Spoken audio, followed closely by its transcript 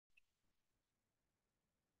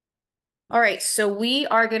All right, so we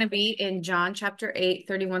are going to be in John chapter 8,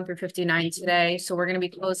 31 through 59 today. So we're going to be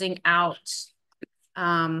closing out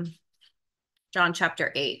John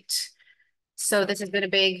chapter 8. So this has been a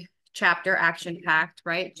big chapter, action-packed,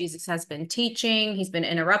 right? Jesus has been teaching. He's been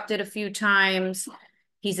interrupted a few times.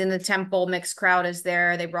 He's in the temple. Mixed crowd is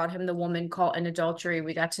there. They brought him the woman caught in adultery.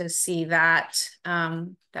 We got to see that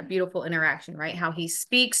beautiful interaction, right? How he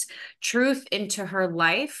speaks truth into her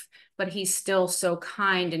life, but he's still so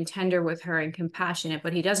kind and tender with her and compassionate,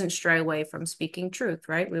 but he doesn't stray away from speaking truth,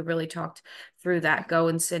 right? We really talked through that. Go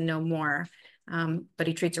and sin no more. But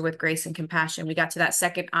he treats her with grace and compassion. We got to that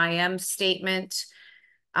second I am statement.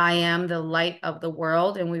 I am the light of the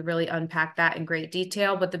world. And we really unpacked that in great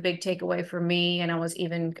detail. But the big takeaway for me, and I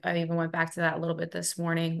even went back to that a little bit this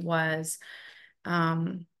morning, was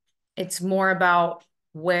it's more about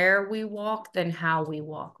where we walk than how we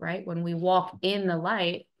walk, right? When we walk in the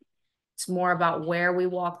light, it's more about where we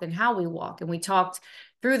walk than how we walk. And we talked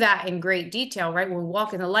through that in great detail, right? When we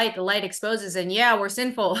walk in the light exposes, and yeah, we're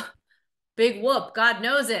sinful. Big whoop, God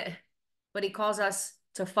knows it. But he calls us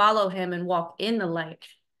to follow him and walk in the light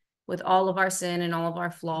with all of our sin and all of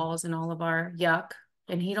our flaws and all of our yuck.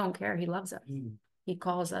 And he don't care. He loves us. He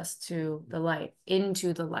calls us to the light,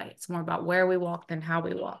 into the light. It's more about where we walk than how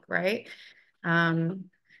we walk, right?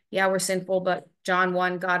 Yeah, we're sinful, but John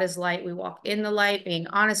 1, God is light. We walk in the light, being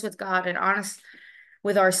honest with God and honest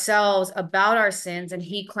with ourselves about our sins, and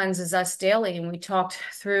he cleanses us daily. And we talked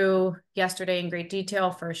through yesterday in great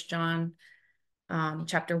detail, 1 John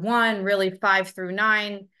chapter 1, really 5 through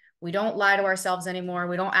 9. We don't lie to ourselves anymore.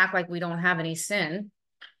 We don't act like we don't have any sin,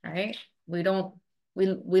 right? We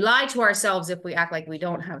lie to ourselves if we act like we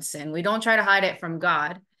don't have sin. We don't try to hide it from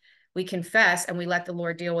God. We confess and we let the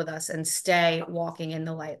Lord deal with us and stay walking in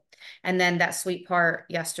the light. And then that sweet part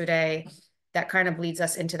yesterday, that kind of leads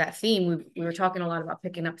us into that theme. We were talking a lot about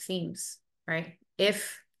picking up themes, right?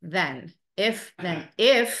 If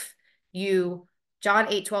you, John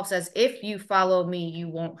 8:12 says, if you follow me, you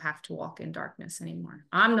won't have to walk in darkness anymore.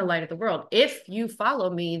 I'm the light of the world. If you follow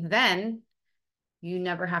me, then you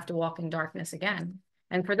never have to walk in darkness again.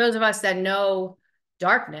 And for those of us that know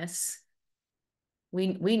darkness,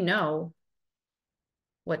 we know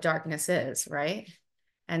what darkness is, right?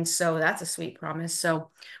 And so that's a sweet promise.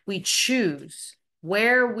 So we choose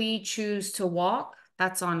where we choose to walk.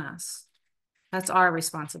 That's on us. That's our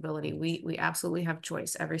responsibility. We absolutely have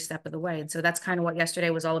choice every step of the way. And so that's kind of what yesterday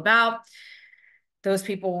was all about. Those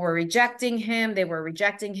people were rejecting him. They were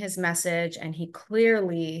rejecting his message. And he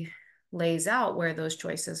clearly lays out where those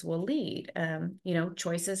choices will lead.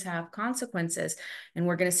 Choices have consequences. And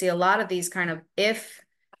we're going to see a lot of these kind of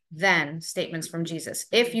if-then statements from Jesus.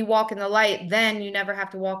 If you walk in the light, then you never have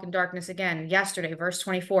to walk in darkness again. Yesterday, verse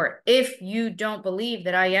 24, if you don't believe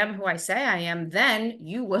that I am who I say I am, then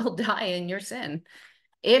you will die in your sin.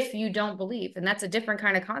 If you don't believe, and that's a different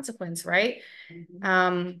kind of consequence, right?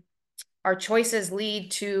 Our choices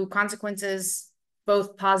lead to consequences,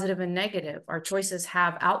 both positive and negative. Our choices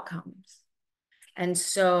have outcomes. And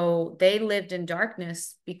so they lived in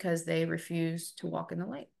darkness because they refused to walk in the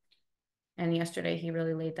light. And yesterday he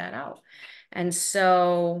really laid that out. And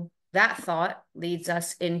so that thought leads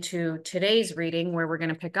us into today's reading, where we're going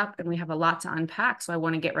to pick up, and we have a lot to unpack. So I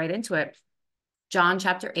want to get right into it. John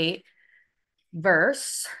chapter 8,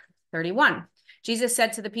 verse 31. Jesus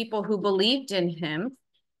said to the people who believed in him,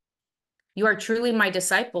 you are truly my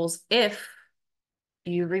disciples if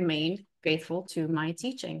you remain faithful to my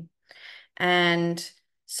teaching. And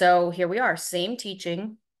so here we are, same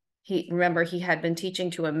teaching. Remember, he had been teaching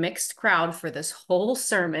to a mixed crowd for this whole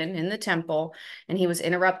sermon in the temple, and he was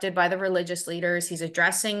interrupted by the religious leaders. He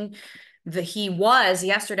was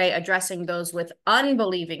yesterday addressing those with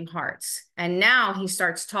unbelieving hearts. And now he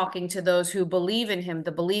starts talking to those who believe in him,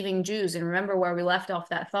 the believing Jews. And remember where we left off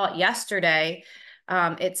that thought yesterday.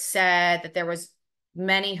 It said that there was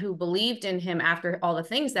many who believed in him after all the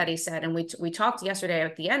things that he said. And we talked yesterday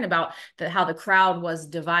at the end about how the crowd was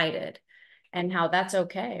divided and how that's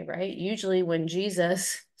okay, right? Usually when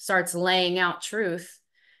Jesus starts laying out truth,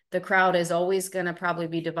 the crowd is always going to probably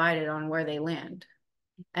be divided on where they land.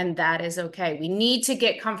 And that is okay. We need to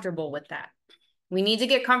get comfortable with that. We need to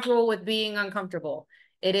get comfortable with being uncomfortable.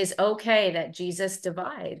 It is okay that Jesus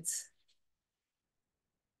divides.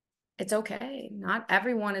 It's okay. Not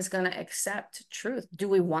everyone is going to accept truth. Do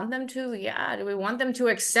we want them to? Yeah. Do we want them to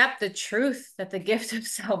accept the truth that the gift of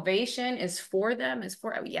salvation is for them?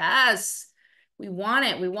 Yes. We want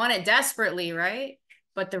it. We want it desperately, right?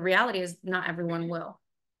 But the reality is not everyone will.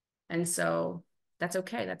 And so That's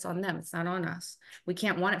okay. That's on them. It's not on us. We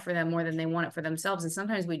can't want it for them more than they want it for themselves. And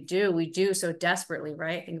sometimes we do so desperately,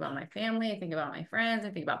 right? I think about my family. I think about my friends.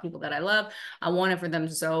 I think about people that I love. I want it for them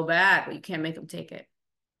so bad, but you can't make them take it.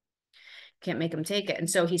 Can't make them take it. And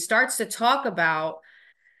so he starts to talk about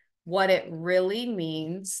what it really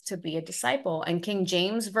means to be a disciple. And King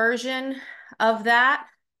James version of that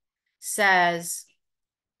says,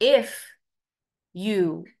 if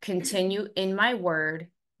you continue in my word,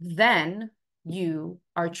 then you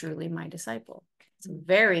are truly my disciple. It's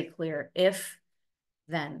very clear, if,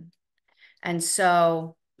 then. And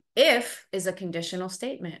so if is a conditional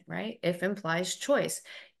statement, right? If implies choice.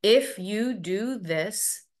 If you do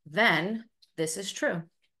this, then this is true.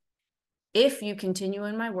 If you continue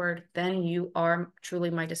in my word, then you are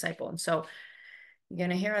truly my disciple. And so you're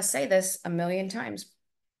going to hear us say this a million times.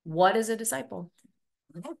 What is a disciple?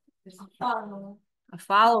 A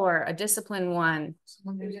follower, a disciplined one,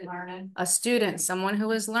 someone who's learning, a student, someone who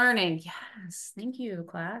is learning. Yes, thank you,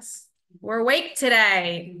 class. We're awake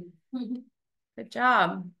today. Good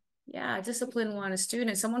job. Yeah, a disciplined one, a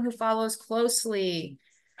student, someone who follows closely.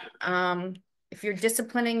 If you're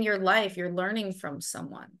disciplining your life, you're learning from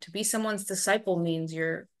someone. To be someone's disciple means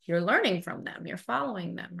you're learning from them, you're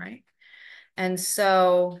following them, right? And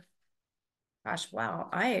so, gosh, wow,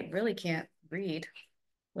 I really can't read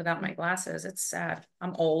without my glasses. It's sad.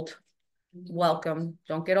 I'm old. Welcome.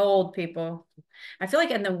 Don't get old, people. I feel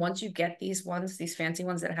like, and then once you get these ones, these fancy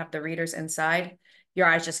ones that have the readers inside, your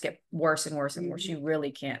eyes just get worse and worse and worse. You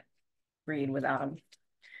really can't read without them.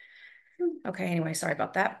 Okay, anyway, sorry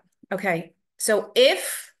about that. Okay, so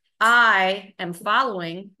if I am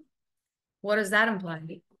following, what does that imply?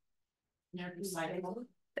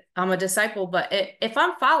 I'm a disciple, but if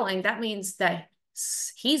I'm following, that means that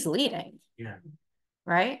he's leading. Yeah.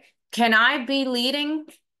 Right? Can I be leading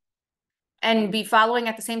and be following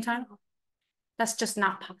at the same time? That's just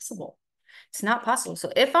not possible. It's not possible.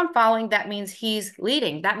 So if I'm following, that means he's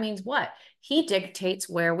leading. That means what? He dictates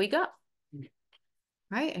where we go.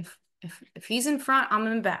 Right? If he's in front, I'm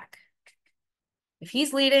in back. If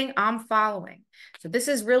he's leading, I'm following. So this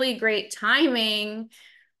is really great timing,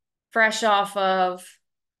 fresh off of,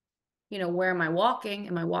 where am I walking?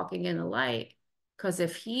 Am I walking in the light? Because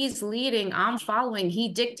if he's leading, I'm following.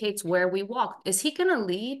 He dictates where we walk. Is he going to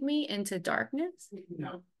lead me into darkness?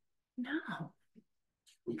 No. No.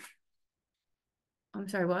 I'm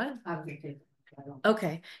sorry, what?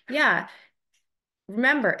 Okay. Yeah.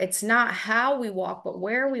 Remember, it's not how we walk, but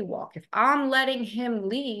where we walk. If I'm letting him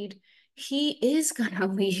lead, he is going to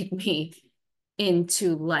lead me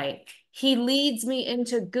into light. He leads me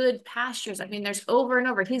into good pastures. I mean, there's over and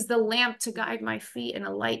over. He's the lamp to guide my feet and a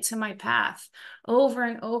light to my path. Over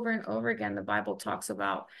and over and over again, the Bible talks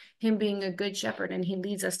about him being a good shepherd, and he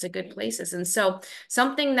leads us to good places. And so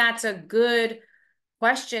something that's a good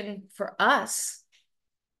question for us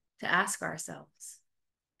to ask ourselves,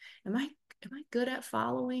 am I good at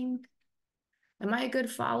following? Am I a good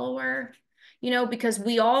follower? Because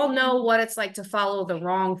we all know what it's like to follow the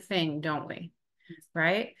wrong thing, don't we?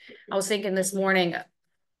 Right? I was thinking this morning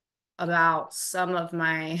about some of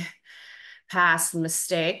my past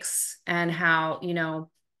mistakes and how,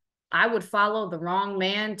 I would follow the wrong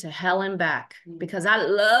man to hell and back because I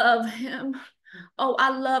love him. Oh,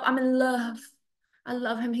 I'm in love. I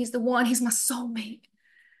love him. He's the one. He's my soulmate.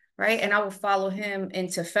 Right? And I will follow him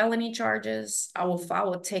into felony charges. I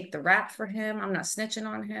will take the rap for him. I'm not snitching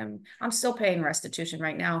on him. I'm still paying restitution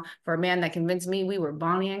right now for a man that convinced me we were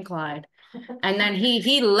Bonnie and Clyde. And then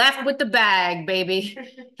he left with the bag, baby.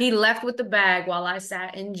 He left with the bag while I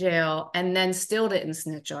sat in jail and then still didn't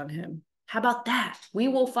snitch on him. How about that? We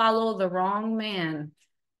will follow the wrong man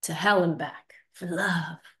to hell and back for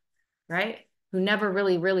love, right? Who never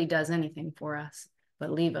really, really does anything for us,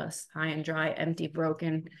 but leave us high and dry, empty,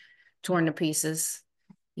 broken, torn to pieces,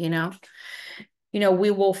 we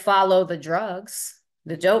will follow the drugs,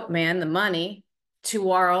 the dope man, the money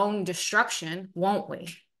to our own destruction, won't we?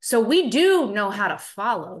 So we do know how to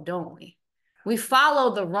follow, don't we? We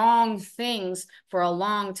follow the wrong things for a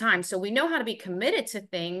long time. So we know how to be committed to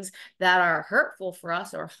things that are hurtful for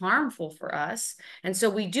us or harmful for us. And so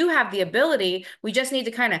we do have the ability, we just need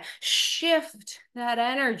to kind of shift that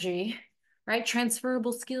energy, right?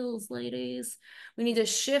 Transferable skills, ladies. We need to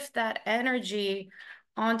shift that energy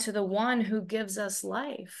onto the one who gives us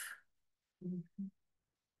life.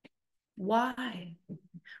 Why?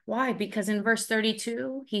 Why? Because in verse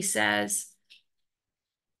 32, he says,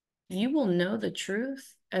 you will know the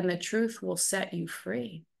truth and the truth will set you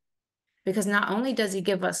free. Because not only does he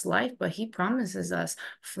give us life, but he promises us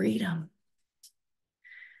freedom.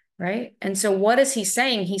 right? And so what is he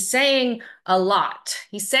saying? He's saying a lot.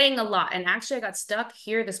 He's saying a lot. And actually, I got stuck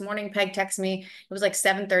here this morning. Peg texted me. It was like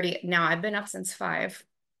 7:30. Now I've been up since 5.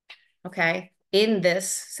 Okay. In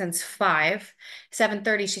this since 5.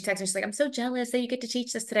 7:30, she texted me. She's like, I'm so jealous that you get to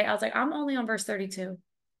teach this today. I was like, I'm only on verse 32.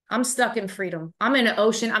 I'm stuck in freedom. I'm in an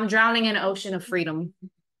ocean. I'm drowning in an ocean of freedom.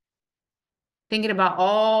 Thinking about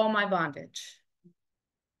all my bondage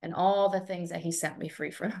and all the things that he set me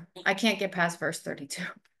free from. I can't get past verse 32.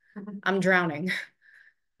 I'm drowning.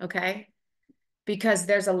 Okay. Because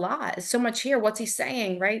there's a lot, so much here. What's he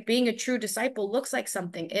saying, right? Being a true disciple looks like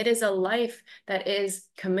something. It is a life that is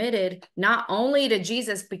committed not only to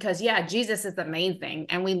Jesus, because yeah, Jesus is the main thing.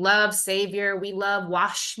 And we love Savior. We love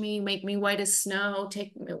wash me, make me white as snow.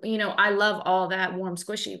 Take, I love all that warm,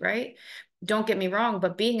 squishy, right? Don't get me wrong,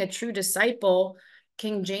 but being a true disciple,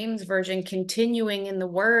 King James Version, continuing in the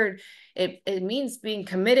word, it means being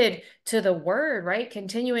committed to the word, right?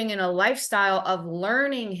 Continuing in a lifestyle of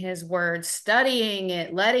learning his word, studying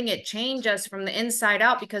it, letting it change us from the inside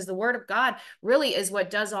out, because the word of God really is what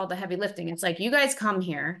does all the heavy lifting. It's like, you guys come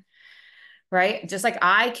here, right? Just like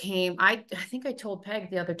I came, I think I told Peg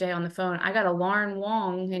the other day on the phone, I got a Lauren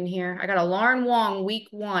Wong in here. I got a Lauren Wong week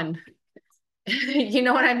 1. You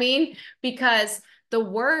know what I mean? Because the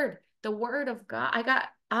word of God,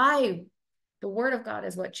 the word of God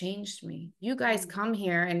is what changed me. You guys come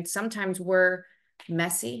here and sometimes we're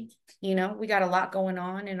messy. We got a lot going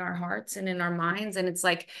on in our hearts and in our minds. And it's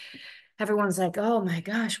like, everyone's like, oh my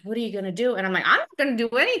gosh, what are you going to do? And I'm like, I'm not going to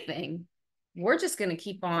do anything. We're just going to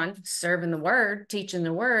keep on serving the word, teaching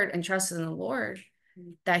the word, and trusting in the Lord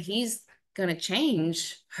that he's going to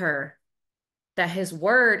change her, that his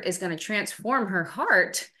word is going to transform her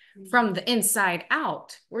heart from the inside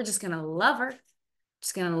out. We're just going to love her.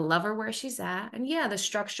 Just going to love her where she's at. And yeah, the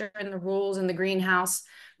structure and the rules and the greenhouse,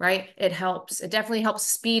 right? It helps. It definitely helps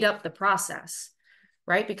speed up the process,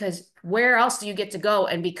 right? Because where else do you get to go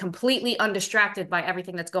and be completely undistracted by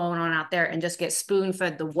everything that's going on out there and just get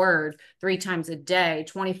spoon-fed the word 3 times a day,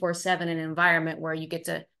 24/7, in an environment where you get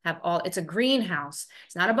to have it's a greenhouse.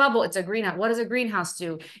 It's not a bubble, it's a greenhouse. What does a greenhouse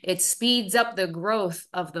do? It speeds up the growth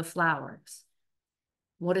of the flowers.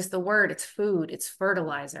 What is the word? It's food, it's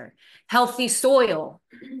fertilizer, healthy soil,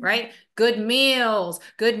 right? Good meals,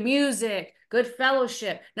 good music, good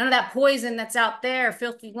fellowship, none of that poison that's out there,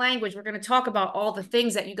 filthy language. We're going to talk about all the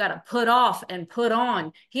things that you got to put off and put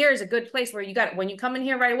on. Here's a good place where when you come in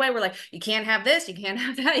here right away, we're like, you can't have this, you can't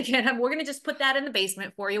have that, we're going to just put that in the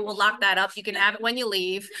basement for you. We'll lock that up. You can have it when you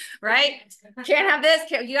leave, right? Can't have this,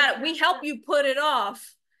 we help you put it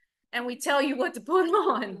off. And we tell you what to put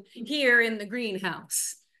on here in the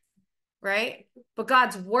greenhouse, right? But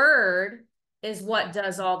God's word is what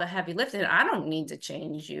does all the heavy lifting. I don't need to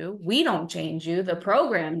change you. We don't change you. The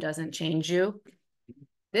program doesn't change you.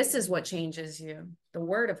 This is what changes you. The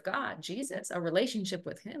word of God, Jesus, a relationship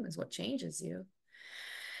with him is what changes you.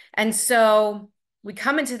 And so we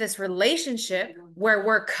come into this relationship where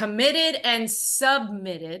we're committed and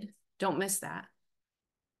submitted. Don't miss that.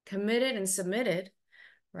 Committed and submitted,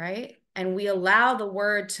 right? And we allow the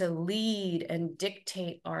word to lead and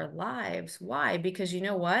dictate our lives. Why? Because you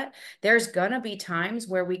know what? There's going to be times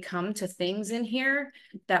where we come to things in here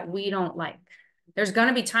that we don't like. There's going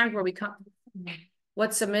to be times where we come,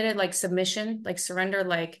 what's submitted, like submission, like surrender,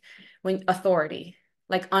 like when authority,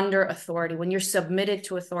 like under authority, when you're submitted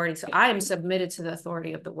to authority. So I am submitted to the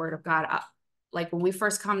authority of the word of God. Like when we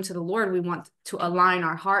first come to the Lord, we want to align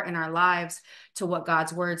our heart and our lives to what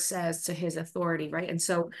God's word says, to his authority, right? And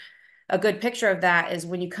so a good picture of that is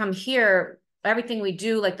when you come here, everything we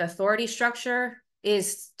do, like the authority structure,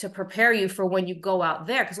 is to prepare you for when you go out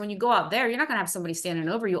there. Because when you go out there, you're not going to have somebody standing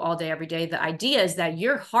over you all day, every day. The idea is that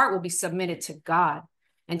your heart will be submitted to God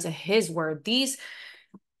and to his word. This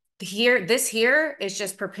here is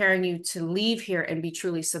just preparing you to leave here and be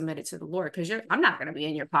truly submitted to the Lord, because I'm not going to be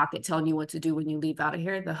in your pocket telling you what to do when you leave out of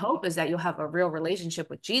here. The hope is that you'll have a real relationship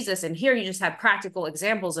with Jesus. And here you just have practical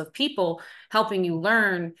examples of people helping you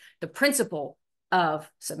learn the principle of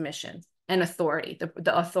submission and authority,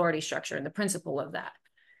 the authority structure and the principle of that.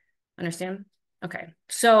 Understand? Okay.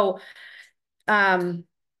 So,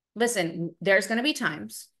 listen, there's going to be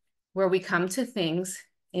times where we come to things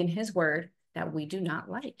in his word that we do not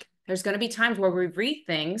like. There's going to be times where we read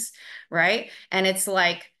things, right? And it's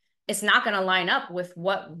like, it's not going to line up with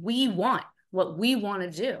what we want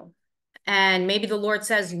to do. And maybe the Lord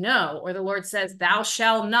says no, or the Lord says, thou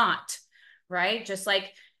shalt not, right? Just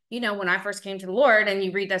like, when I first came to the Lord and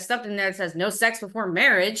you read that stuff in there, it says no sex before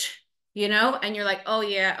marriage, and you're like, oh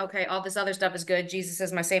yeah, okay, all this other stuff is good. Jesus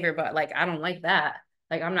is my savior, but like, I don't like that.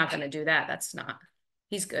 Like, I'm not going to do that. That's not,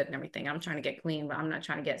 He's good and everything. I'm trying to get clean, but I'm not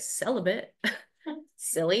trying to get celibate.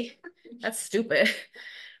 Silly. That's stupid.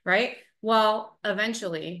 Right? Well,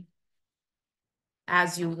 eventually,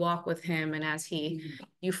 as you walk with him and as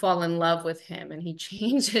you fall in love with him and he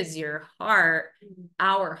changes your heart,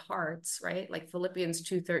 our hearts, right? Like Philippians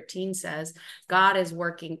 2:13 says, God is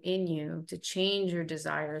working in you to change your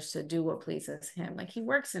desires to do what pleases him. Like he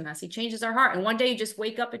works in us, he changes our heart. And one day you just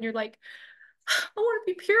wake up and you're like, I want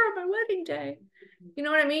to be pure on my wedding day. You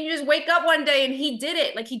know what I mean? You just wake up one day and he did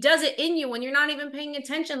it. Like he does it in you when you're not even paying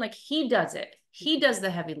attention. Like he does it. He does the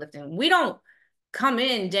heavy lifting. We don't come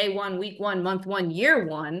in day one, week one, month one, year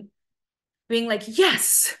one, being like,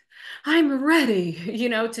 yes, I'm ready,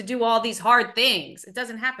 to do all these hard things. It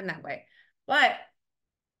doesn't happen that way. But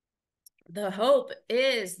the hope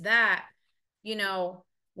is that,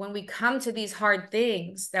 when we come to these hard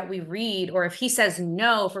things that we read, or if he says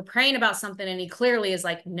no, if we're praying about something and he clearly is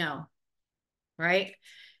like, no, right?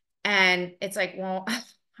 And it's like, well,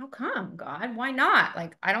 how come, God? Why not?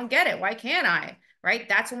 Like, I don't get it. Why can't I? Right?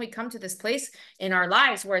 That's when we come to this place in our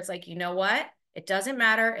lives where it's like, you know what? It doesn't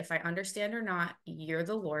matter if I understand or not. You're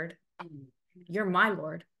the Lord. You're my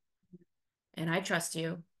Lord. And I trust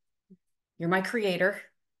you. You're my creator.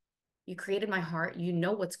 You created my heart. You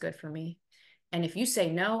know what's good for me. And if you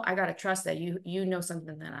say no, I got to trust that you know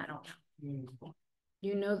something that I don't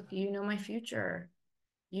know. You know my future.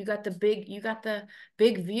 You got the big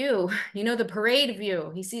view, the parade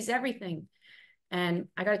view. He sees everything. And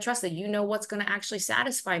I got to trust that you know what's going to actually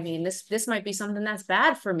satisfy me. And this might be something that's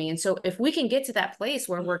bad for me. And so if we can get to that place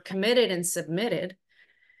where we're committed and submitted,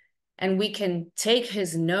 and we can take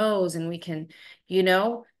his no's and we can,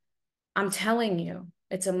 I'm telling you,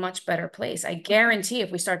 it's a much better place. I guarantee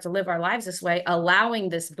if we start to live our lives this way, allowing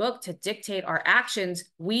this book to dictate our actions,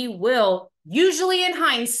 we will, usually in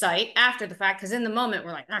hindsight, after the fact, because in the moment,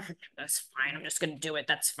 we're like, oh, that's fine. I'm just going to do it.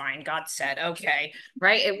 That's fine. God said, okay.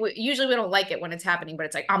 Right? Usually we don't like it when it's happening, but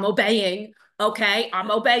it's like, I'm obeying. Okay.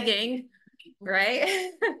 I'm obeying.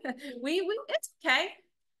 Right? It's okay.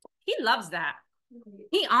 He loves that.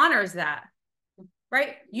 He honors that.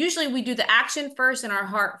 Right? Usually we do the action first and our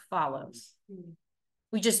heart follows.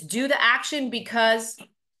 We just do the action because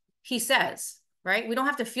he says, right? We don't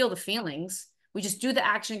have to feel the feelings. We just do the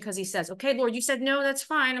action because he says, okay, Lord, you said no, that's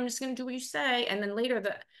fine. I'm just going to do what you say. And then later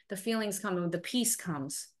the feelings come and the peace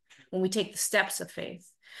comes when we take the steps of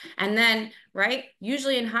faith. And then, right?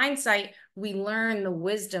 Usually in hindsight, we learn the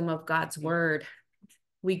wisdom of God's word.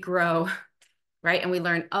 We grow, right? And we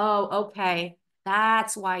learn, oh, okay,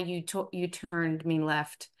 that's why you turned me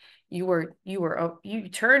left. You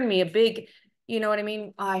turned me a big, you know what I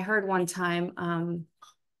mean? I heard one time,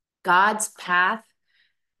 God's path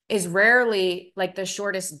is rarely like the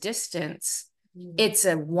shortest distance. It's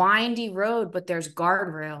a windy road, but there's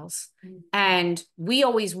guardrails. And we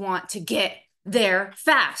always want to get there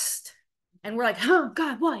fast. And we're like,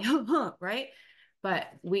 God, why? Right? But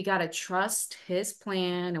we got to trust his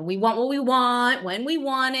plan, and we want what we want when we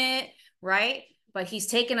want it, right? But he's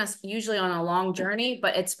taken us usually on a long journey,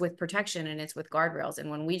 but it's with protection and it's with guardrails. And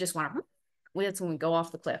when we just want to, that's when we go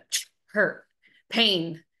off the cliff, hurt,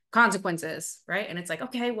 pain, consequences, right? And it's like,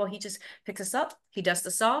 okay, well, he just picks us up, he dusts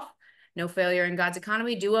us off. No failure in God's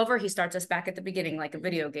economy, do over. He starts us back at the beginning like a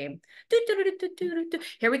video game.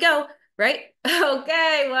 Here we go, right?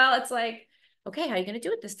 Okay, well, it's like, okay, how are you going to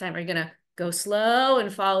do it this time? Are you going to go slow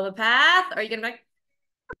and follow the path? Are you going to be like,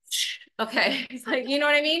 okay, it's like, you know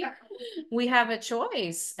what I mean? We have a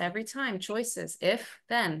choice every time, choices, if,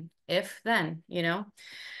 then,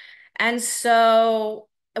 And so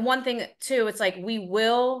one thing too, it's like we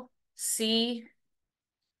will see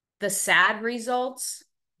the sad results,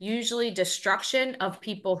 usually destruction of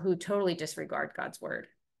people who totally disregard God's word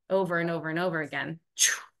over and over and over again.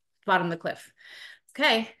 Bottom of the cliff.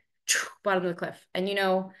 Okay, bottom of the cliff. And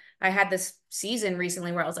I had this season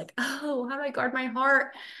recently where I was like, oh, how do I guard my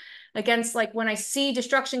heart against like when I see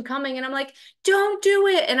destruction coming, and I'm like, don't do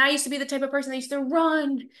it. And I used to be the type of person that used to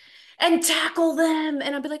run and tackle them.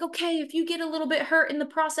 And I'd be like, okay, if you get a little bit hurt in the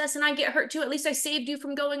process and I get hurt too, at least I saved you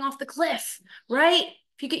from going off the cliff, right?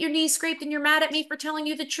 If you get your knees scraped and you're mad at me for telling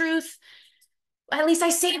you the truth, at least I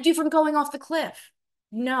saved you from going off the cliff.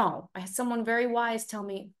 No, I had someone very wise tell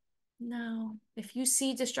me, no, if you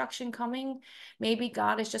see destruction coming, maybe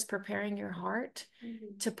God is just preparing your heart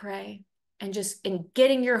to pray and just in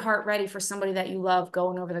getting your heart ready for somebody that you love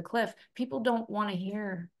going over the cliff. People don't want to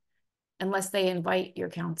hear unless they invite your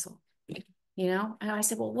counsel. And I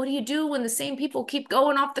said, well, what do you do when the same people keep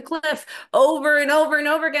going off the cliff over and over and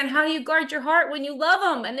over again? How do you guard your heart when you love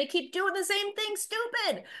them and they keep doing the same thing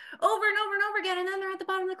stupid over and over and over again? And then they're at the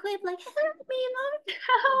bottom of the cliff like, help me, Lord,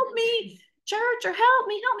 help me. church, or help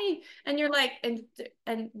me. And you're like,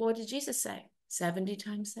 and what did Jesus say? 70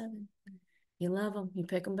 times 7. You love them, you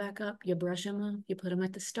pick them back up, you brush them up, you put them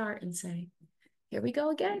at the start and say, here we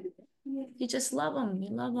go again. You just love them, you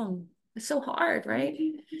love them. It's so hard, right?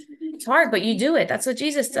 It's hard, but you do it. That's what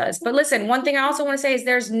Jesus does. But listen, one thing I also want to say is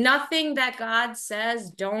there's nothing that God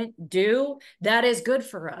says don't do that is good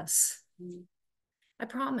for us. I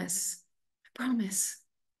promise. I promise.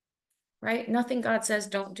 Right? Nothing God says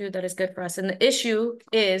don't do that is good for us. And the issue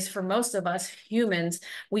is, for most of us humans,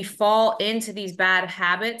 we fall into these bad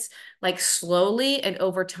habits like slowly and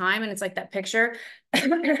over time. And it's like that picture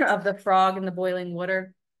of the frog in the boiling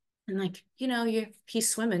water. And like, he's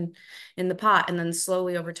swimming in the pot, and then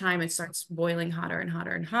slowly over time, it starts boiling hotter and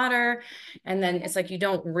hotter and hotter. And then it's like, you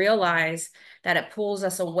don't realize that it pulls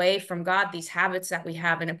us away from God, these habits that we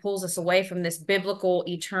have, and it pulls us away from this biblical,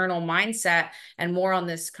 eternal mindset and more on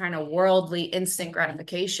this kind of worldly instant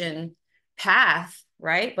gratification path,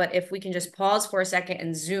 right? But if we can just pause for a second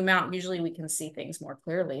and zoom out, usually we can see things more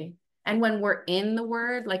clearly. And when we're in the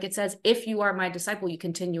word, like it says, if you are my disciple, you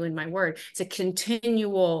continue in my word. It's a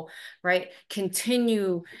continual, right?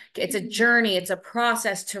 Continue. It's a journey. It's a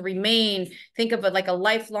process to remain. Think of it like a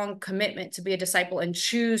lifelong commitment to be a disciple and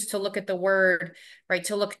choose to look at the word, right?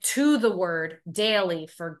 To look to the word daily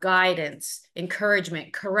for guidance,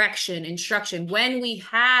 encouragement, correction, instruction. When we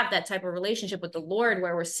have that type of relationship with the Lord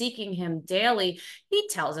where we're seeking him daily, he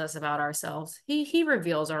tells us about ourselves. He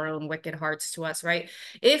reveals our own wicked hearts to us, right?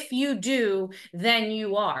 If you do, then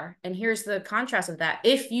you are. And here's the contrast of that.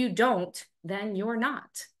 If you don't, then you're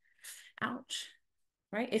not. Ouch.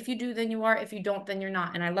 Right? If you do, then you are. If you don't, then you're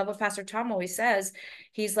not. And I love what Pastor Tom always says.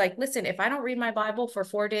 He's like, listen, if I don't read my Bible for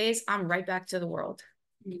 4 days, I'm right back to the world.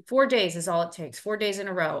 4 days is all it takes. 4 days in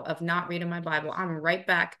a row of not reading my Bible. I'm right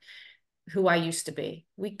back who I used to be.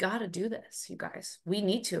 We got to do this, you guys. We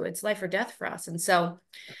need to. It's life or death for us. And so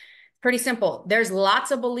pretty simple. There's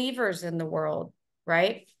lots of believers in the world,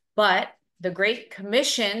 right? But the Great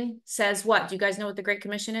Commission says what? Do you guys know what the Great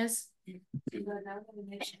Commission is?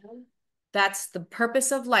 That's the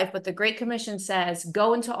purpose of life. But the Great Commission says,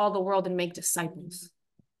 go into all the world and make disciples.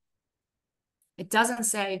 It doesn't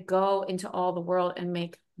say go into all the world and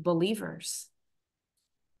make believers,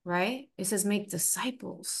 right? It says make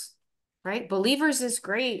disciples, right? Believers is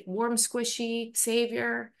great, warm, squishy,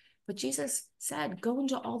 savior. But Jesus said, go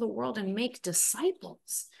into all the world and make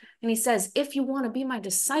disciples. And he says, if you want to be my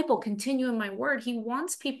disciple, continue in my word. He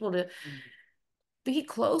wants people to be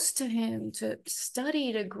close to him, to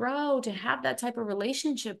study, to grow, to have that type of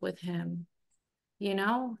relationship with him. He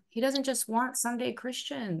doesn't just want Sunday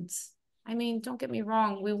Christians. I mean, don't get me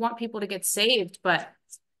wrong. We want people to get saved, but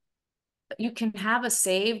you can have a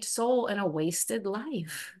saved soul and a wasted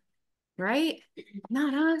life. Right?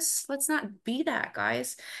 Not us. Let's not be that,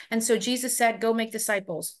 guys. And so Jesus said, go make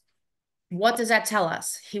disciples. What does that tell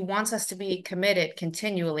us? He wants us to be committed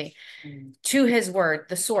continually to his word,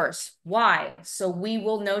 the source. Why? So we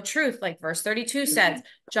will know truth, like verse 32 says,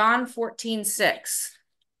 John 14:6.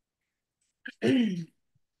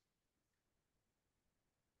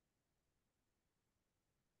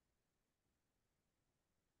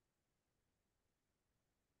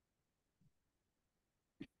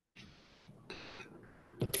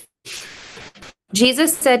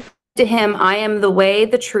 Jesus said to him, I am the way,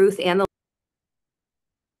 the truth, and the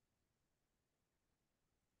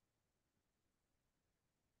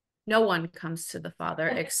no one comes to the Father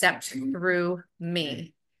except through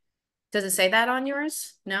me. Does it say that on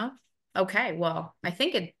yours? No? Okay, well, I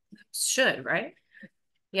think it should, right?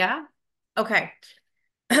 Yeah? Okay.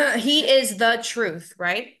 He is the truth,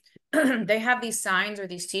 right? They have these signs or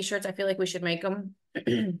these t-shirts. I feel like we should make them.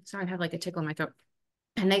 Sorry, I have like a tickle in my throat.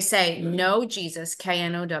 And they say, no Jesus,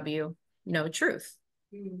 K-N-O-W, no truth.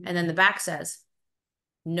 And then the back says,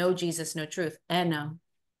 no Jesus, no truth. N-O,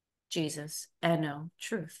 Jesus, N-O,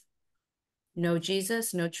 truth. No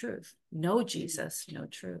Jesus, no truth. No Jesus, no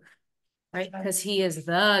truth. Right? Because he is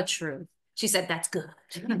the truth. She said, that's good.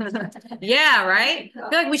 Yeah, right? I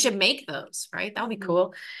feel like we should make those, right? That would be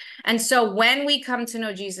cool. And so when we come to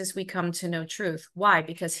know Jesus, we come to know truth. Why?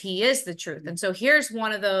 Because he is the truth. And so here's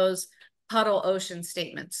one of those puddle ocean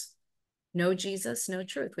statements. No Jesus, no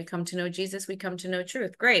truth. We come to know Jesus, we come to know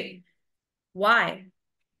truth. Great. Why?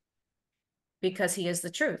 Because he is the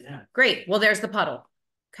truth. Yeah. Great. Well, there's the puddle.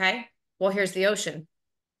 Okay. Well, here's the ocean.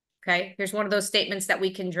 Okay. Here's one of those statements that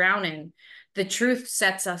we can drown in. The truth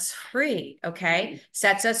sets us free. Okay.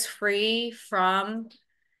 Sets us free from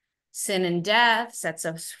sin and death, sets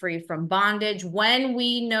us free from bondage. When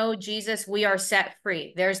we know Jesus, we are set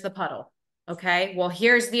free. There's the puddle. Okay. Well,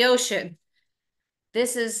 here's the ocean.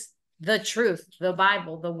 This is the truth. The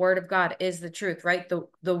Bible, the word of God is the truth, right?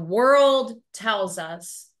 The world tells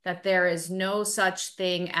us that there is no such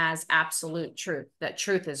thing as absolute truth, that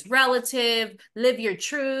truth is relative. Live your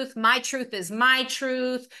truth. My truth is my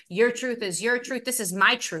truth. Your truth is your truth. This is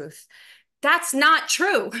my truth. That's not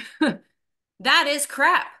true. That is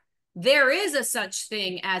crap. There is a such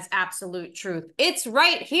thing as absolute truth. It's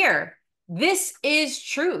right here. This is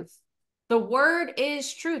truth. The word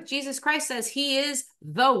is truth. Jesus Christ says he is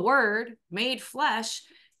the word made flesh.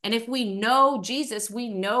 And if we know Jesus, we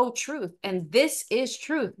know truth. And this is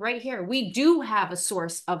truth right here. We do have a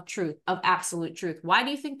source of truth, of absolute truth. Why do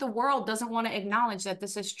you think the world doesn't want to acknowledge that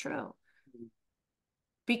this is true?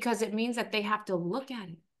 Because it means that they have to look at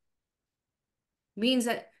it. It means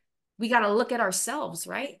that we got to look at ourselves,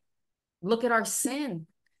 right? Look at our sin.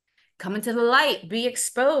 Come into the light, be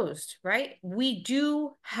exposed, right? We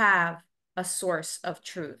do have a source of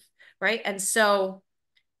truth, right? And so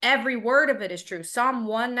every word of it is true. Psalm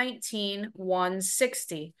 119,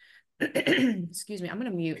 160. Excuse me, I'm going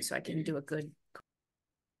to mute so I can do a good.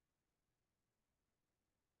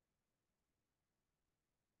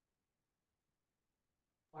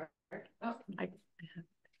 Oh,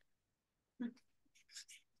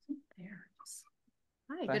 there.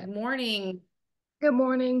 Hi, good morning. Good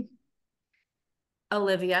morning.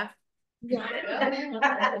 Olivia. Yeah.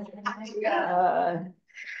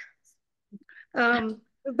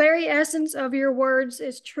 The very essence of your words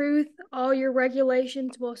is truth. All your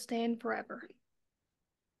regulations will stand forever.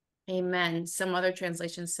 Amen. Some other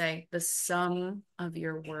translations say the sum of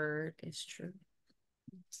your word is true.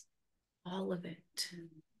 All of it.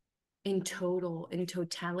 In total, in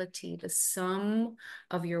totality, the sum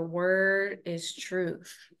of your word is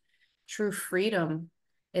truth. True freedom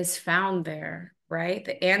is found there, right?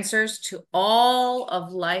 The answers to all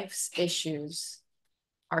of life's issues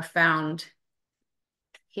are found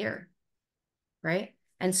here, right?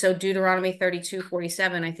 And so Deuteronomy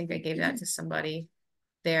 32:47, I think I gave that to somebody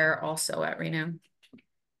there also at Reno.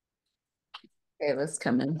 Okay, let's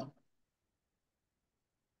come in.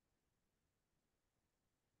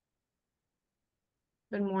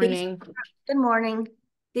 Good morning. Good morning.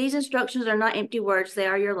 These instructions are not empty words, they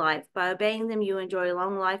are your life. By obeying them, you enjoy a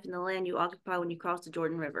long life in the land you occupy when you cross the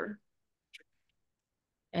Jordan River.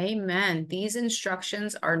 Amen. These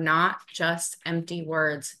instructions are not just empty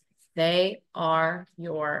words. They are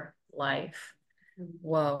your life.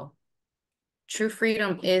 Whoa. True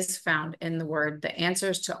freedom is found in the word. The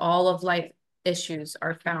answers to all of life issues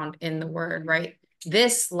are found in the word, right?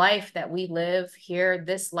 This life that we live here,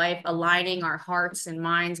 this life aligning our hearts and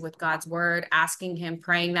minds with God's word, asking him,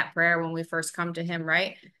 praying that prayer when we first come to him,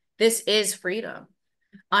 right? This is freedom.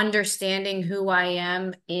 Understanding who I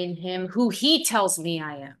am in him, who he tells me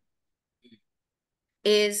I am,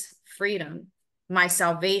 is freedom. My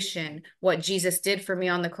salvation, what Jesus did for me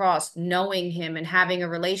on the cross, knowing him and having a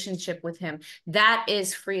relationship with him, that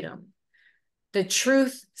is freedom. The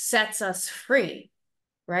truth sets us free,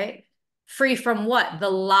 right? Free from what? The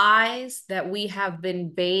lies that we have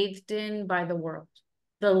been bathed in by the world.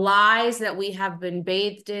 The lies that we have been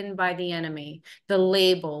bathed in by the enemy, the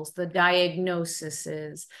labels, the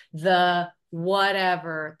diagnoses, the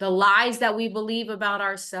whatever, the lies that we believe about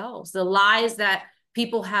ourselves, the lies that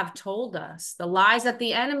people have told us, the lies that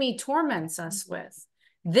the enemy torments us with.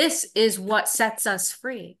 This is what sets us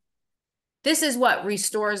free. This is what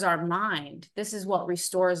restores our mind. This is what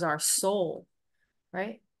restores our soul,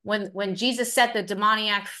 right? When Jesus set the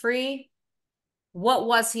demoniac free, what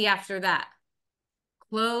was he after that?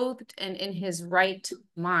 Clothed and in his right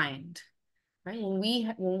mind, right? When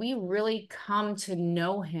we really come to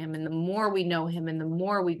know him, and the more we know him and the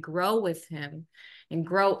more we grow with him and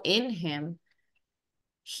grow in him,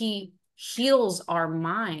 he heals our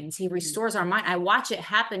minds. He restores our mind. I watch it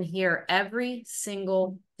happen here every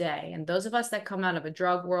single day. And those of us that come out of a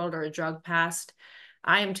drug world or a drug past,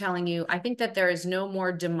 I am telling you, I think that there is no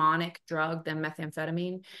more demonic drug than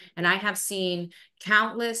methamphetamine. And I have seen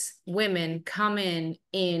countless women come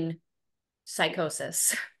in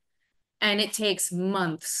psychosis. And it takes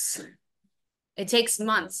months. It takes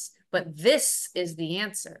months. But this is the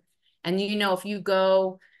answer. And you know, if you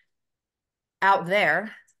go out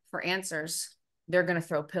there for answers, they're going to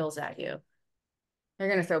throw pills at you. They're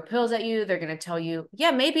going to throw pills at you. They're going to tell you, yeah,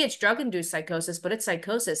 maybe it's drug-induced psychosis, but it's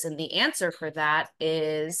psychosis. And the answer for that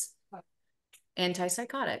is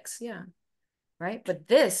antipsychotics. Yeah. Right. But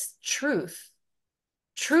this truth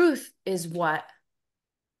is what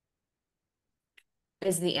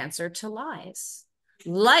is the answer to lies.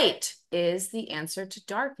 Light is the answer to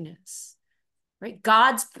darkness. Right.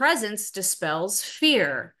 God's presence dispels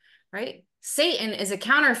fear. Right. Satan is a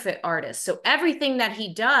counterfeit artist. So everything that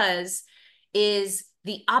he does is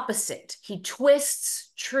the opposite. He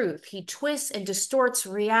twists truth. He twists and distorts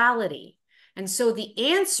reality. And so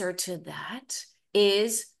the answer to that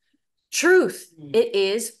is truth. It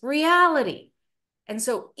is reality. And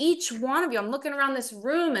so each one of you, I'm looking around this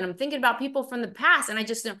room and I'm thinking about people from the past, and I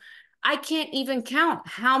just know I can't even count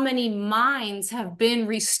how many minds have been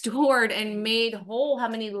restored and made whole, how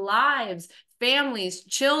many lives, families,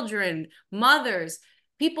 children, mothers,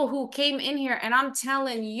 people who came in here, and I'm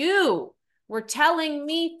telling you, were telling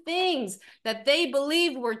me things that they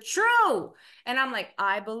believed were true. And I'm like,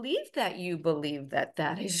 I believe that you believe that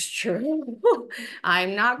that is true.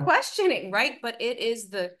 I'm not questioning, right? But it is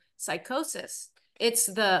the psychosis. It's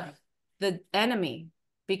the enemy,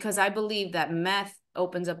 because I believe that meth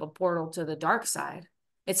opens up a portal to the dark side.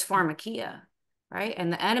 It's pharmakia, right?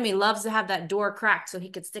 And the enemy loves to have that door cracked so he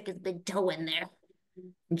could stick his big toe in there,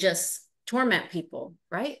 just torment people,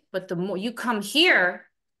 right? But the more you come here,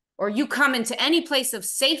 or you come into any place of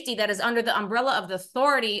safety that is under the umbrella of the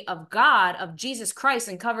authority of God, of Jesus Christ,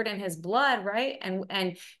 and covered in his blood, right?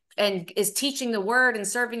 And is teaching the word and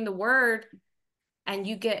serving the word, and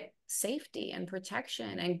you get safety and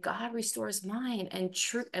protection, and God restores mind and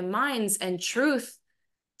truth and minds, and truth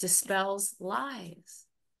dispels lies,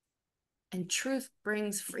 and truth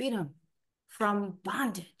brings freedom from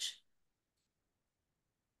bondage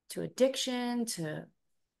to addiction, to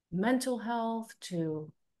mental health,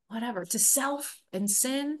 to whatever, to self and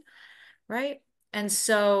sin, right? And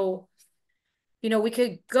so, we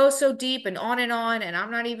could go so deep and on, and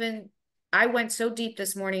I went so deep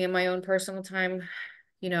this morning in my own personal time,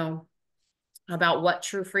 about what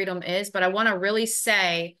true freedom is, but I want to really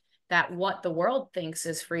say that what the world thinks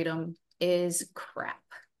is freedom is crap.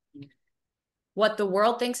 What the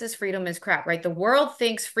world thinks is freedom is crap, right? The world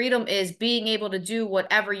thinks freedom is being able to do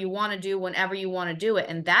whatever you want to do whenever you want to do it.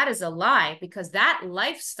 And that is a lie, because that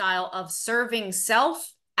lifestyle of serving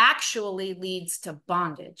self actually leads to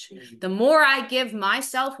bondage. The more I give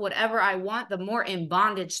myself whatever I want, the more in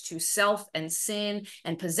bondage to self and sin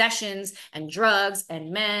and possessions and drugs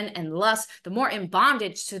and men and lust, the more in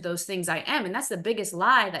bondage to those things I am. And that's the biggest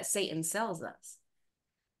lie that Satan sells us.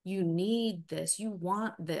 You need this. You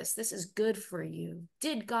want this. This is good for you.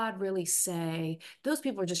 Did God really say? Those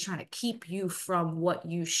people are just trying to keep you from what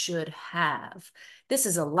you should have. This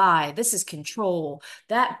is a lie. This is control.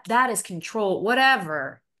 That is control,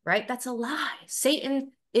 whatever, right? That's a lie.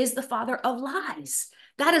 Satan is the father of lies.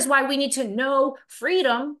 That is why we need to know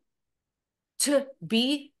freedom,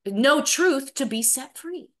 know truth to be set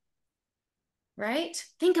free, right?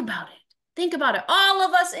 Think about it. Think about it. All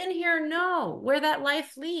of us in here know where that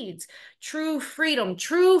life leads. True freedom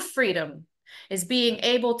is being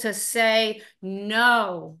able to say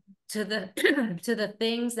no to the to the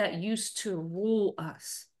things that used to rule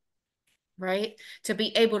us, right? To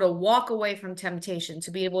be able to walk away from temptation,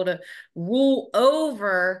 to be able to rule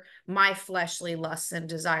over my fleshly lusts and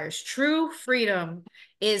desires. True freedom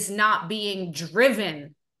is not being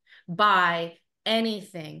driven by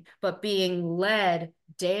anything, but being led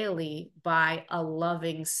daily by a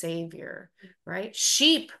loving Savior, right?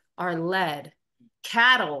 Sheep are led,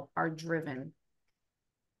 cattle are driven.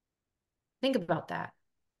 Think about that.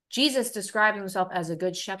 Jesus described himself as a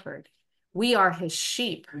good shepherd. We are his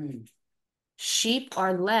sheep. Sheep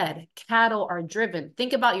are led, cattle are driven.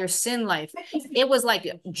 Think about your sin life. It was like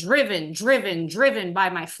driven by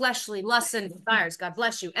my fleshly lusts and desires. God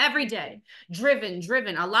bless you. Every day, driven.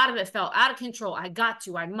 A lot of it felt out of control. I got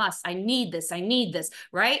to, I must, I need this,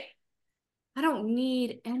 right? I don't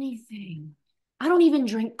need anything. I don't even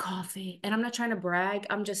drink coffee. And I'm not trying to brag.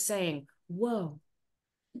 I'm just saying, whoa,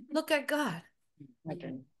 look at God.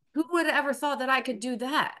 Who would have ever thought that I could do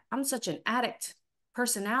that? I'm such an addict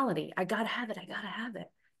personality. I gotta have it,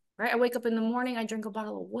 right? I wake up in the morning, I drink a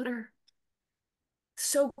bottle of water.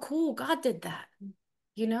 So cool. God did that.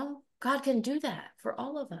 God can do that for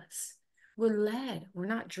all of us. We're led, we're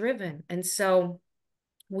not driven. And so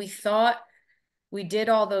we thought we did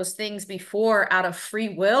all those things before out of free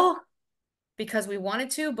will because we wanted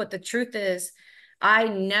to, but the truth is I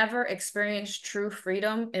never experienced true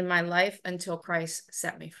freedom in my life until Christ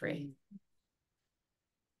set me free.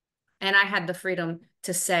 And I had the freedom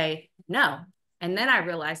to say no. And then I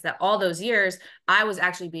realized that all those years, I was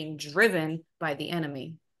actually being driven by the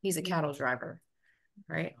enemy. He's a cattle driver,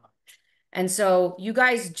 right? And so you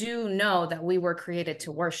guys do know that we were created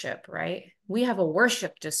to worship, right? We have a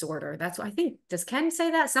worship disorder. That's what I think. Does Ken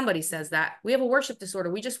say that? Somebody says that. We have a worship disorder.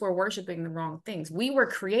 We just were worshiping the wrong things. We were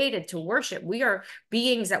created to worship. We are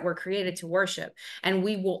beings that were created to worship. And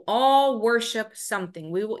we will all worship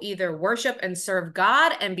something. We will either worship and serve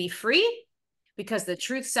God and be free, because the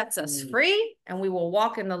truth sets us free and we will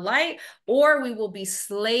walk in the light, or we will be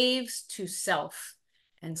slaves to self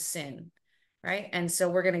and sin, right? And so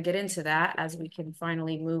we're going to get into that as we can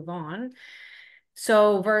finally move on.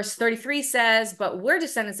 So verse 33 says, but we're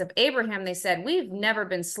descendants of Abraham. They said, we've never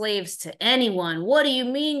been slaves to anyone. What do you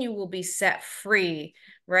mean you will be set free,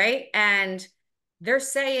 right? And they're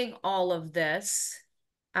saying all of this.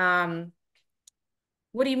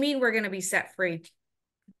 What do you mean we're going to be set free?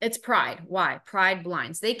 It's pride. Why? Pride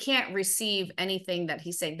blinds. They can't receive anything that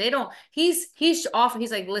he's saying. They don't, he's off.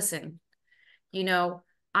 He's like, listen, you know,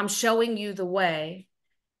 I'm showing you the way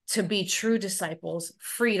to be true disciples,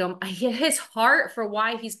 freedom. His heart for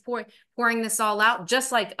why he's pouring this all out,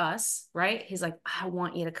 just like us, right? He's like, I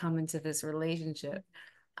want you to come into this relationship.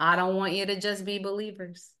 I don't want you to just be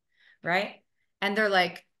believers, right? And they're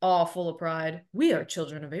like all full of pride. We are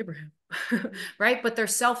children of Abraham, right? But they're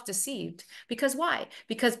self-deceived. Because why?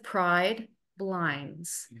 Because pride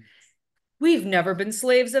blinds. We've never been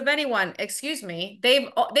slaves of anyone. Excuse me. They've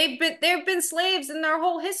been slaves in their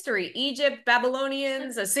whole history. Egypt,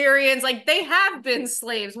 Babylonians, Assyrians, like they have been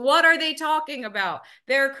slaves. What are they talking about?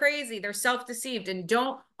 They're crazy. They're self-deceived. And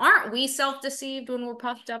aren't we self-deceived when we're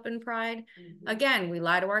puffed up in pride? Again, we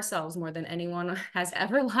lie to ourselves more than anyone has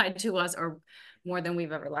ever lied to us, or more than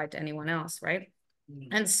we've ever lied to anyone else, right?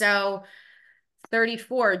 And so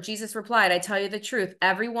 34, Jesus replied, I tell you the truth.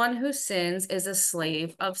 Everyone who sins is a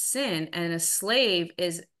slave of sin, and a slave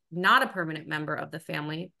is not a permanent member of the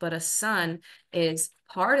family, but a son is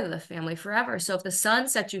part of the family forever. So if the son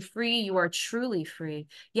sets you free, you are truly free.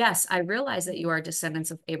 Yes, I realize that you are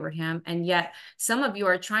descendants of Abraham, and yet some of you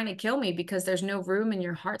are trying to kill me because there's no room in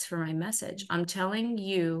your hearts for my message. I'm telling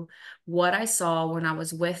you what I saw when I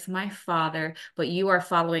was with my father, but you are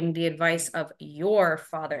following the advice of your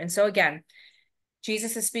father. And so again,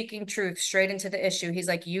 Jesus is speaking truth straight into the issue. He's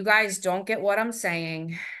like, you guys don't get what I'm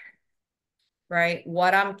saying, right?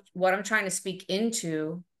 What I'm trying to speak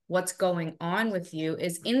into, what's going on with you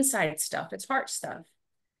is inside stuff. It's heart stuff,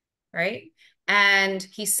 right? And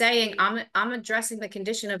he's saying, I'm addressing the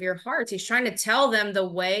condition of your hearts. He's trying to tell them the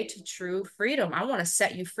way to true freedom. I want to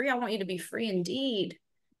set you free. I want you to be free indeed,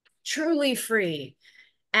 truly free.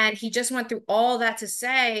 And he just went through all that to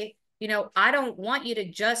say, you know, I don't want you to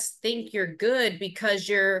just think you're good because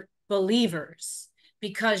you're believers,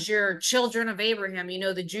 because you're children of Abraham. You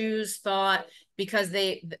know, the Jews thought because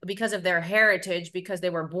of their heritage, because they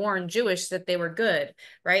were born Jewish, that they were good,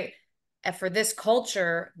 right? And for this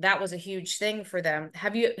culture, that was a huge thing for them.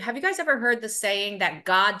 Have you guys ever heard the saying that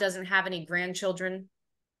God doesn't have any grandchildren?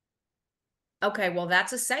 Okay, well,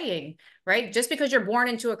 that's a saying, right? Just because you're born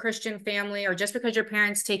into a Christian family, or just because your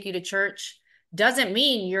parents take you to church, doesn't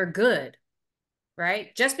mean you're good,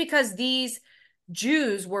 right? Just because these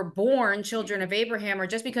Jews were born children of Abraham, or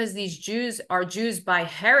just because these Jews are Jews by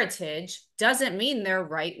heritage, doesn't mean they're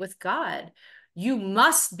right with God. You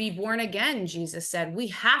must be born again, Jesus said. We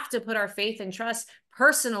have to put our faith and trust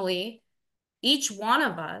personally, each one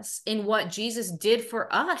of us, in what Jesus did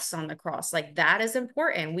for us on the cross. Like, that is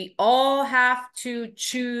important. We all have to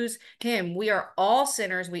choose him. We are all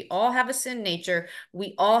sinners. We all have a sin nature.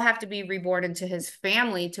 We all have to be reborn into his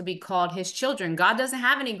family to be called his children. God doesn't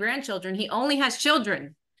have any grandchildren. He only has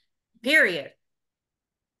children, period.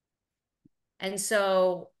 And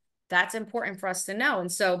so that's important for us to know.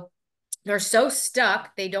 And so they're so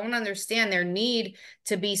stuck. They don't understand their need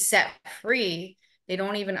to be set free. They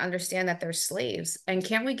don't even understand that they're slaves. And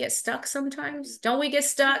can't we get stuck sometimes? Don't we get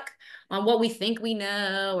stuck on what we think we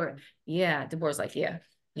know? Or, yeah, Deborah's like, yeah,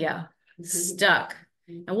 stuck.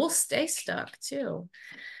 And we'll stay stuck too.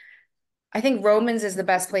 I think Romans is the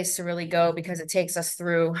best place to really go because it takes us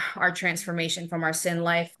through our transformation from our sin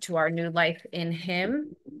life to our new life in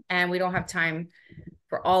him. And we don't have time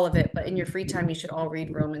for all of it, but in your free time, you should all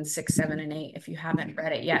read Romans 6, 7, and 8 if you haven't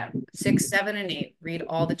read it yet. 6, 7, and 8, read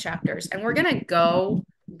all the chapters. And we're going to go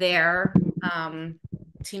there.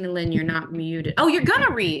 Tina Lynn, you're not muted. Oh, you're going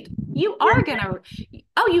to read. You are going to.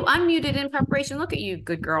 Oh, you unmuted in preparation. Look at you,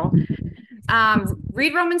 good girl.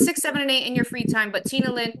 Read Romans 6, 7, and 8 in your free time. But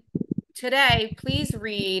Tina Lynn, today, please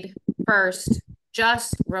read first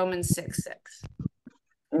just Romans 6, 6.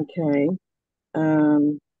 Okay.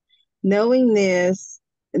 Knowing this,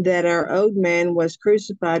 that our old man was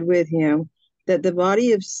crucified with him, that the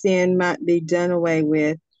body of sin might be done away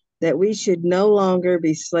with, that we should no longer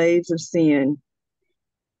be slaves of sin.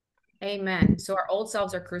 Amen. So our old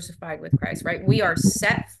selves are crucified with Christ, right? We are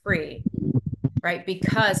set free, right?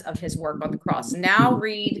 Because of his work on the cross. Now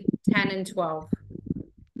read 10 and 12.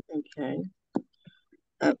 Okay.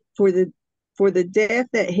 For the death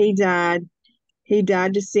that he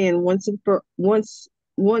died to sin once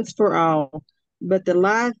for all, but the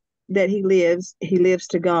life that he lives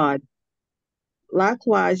to God.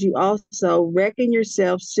 Likewise, you also reckon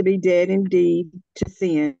yourselves to be dead indeed to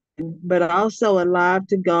sin, but also alive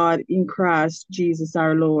to God in Christ Jesus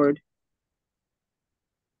our Lord.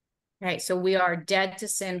 Right. So we are dead to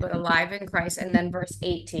sin, but alive in Christ. And then verse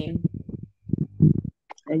 18.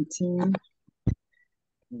 18.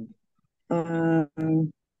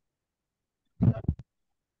 Um,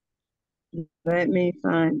 let me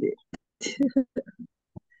find it.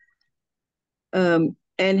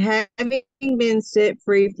 And having been set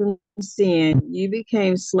free from sin, you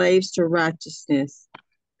became slaves to righteousness.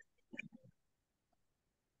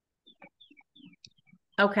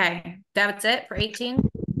 Okay. That's it for 18.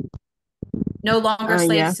 No longer Yeah.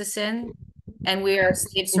 slaves to sin, and we are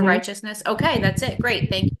slaves to Mm-hmm. righteousness. Okay, that's it. Great.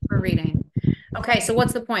 Thank you for reading. Okay, so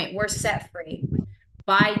what's the point? We're set free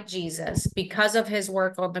by Jesus because of his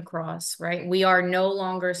work on the cross, right? We are no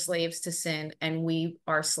longer slaves to sin, and we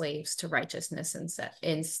are slaves to righteousness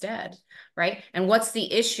instead, right? And what's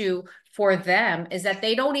the issue for them is that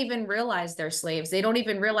they don't even realize they're slaves. They don't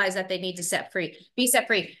even realize that they need to be set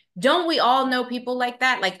free. Don't we all know people like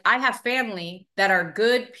that? Like, I have family that are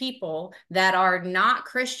good people that are not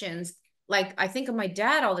Christians. Like, I think of my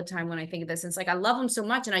dad all the time when I think of this. It's like, I love him so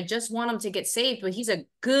much and I just want him to get saved, but he's a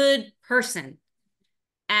good person.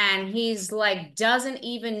 And he's like, doesn't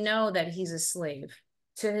even know that he's a slave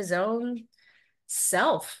to his own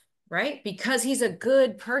self, right? Because he's a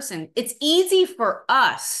good person. It's easy for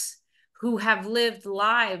us who have lived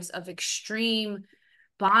lives of extreme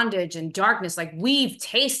bondage and darkness. Like, we've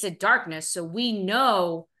tasted darkness. So we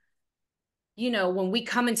know, when we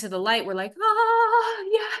come into the light, we're like, oh,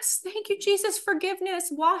 yes, thank you, Jesus, forgiveness,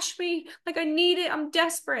 wash me. Like, I need it. I'm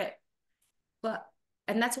desperate.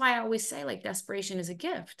 And that's why I always say, like, desperation is a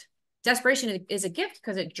gift. Desperation is a gift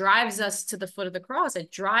because it drives us to the foot of the cross.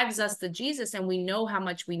 It drives us to Jesus, and we know how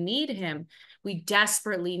much we need him. We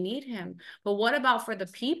desperately need him. But what about for the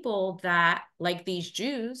people that, like these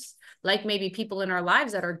Jews, like maybe people in our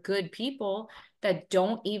lives that are good people that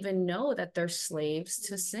don't even know that they're slaves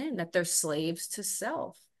to sin, that they're slaves to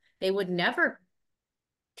self? They would never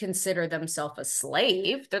consider themselves a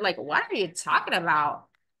slave. They're like, what are you talking about?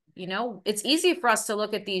 It's easy for us to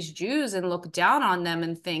look at these Jews and look down on them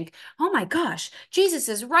and think, oh my gosh, Jesus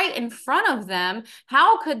is right in front of them.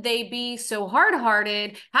 How could they be so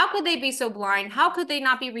hard-hearted? How could they be so blind? How could they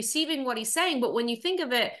not be receiving what he's saying? But when you think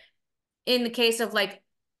of it in the case of like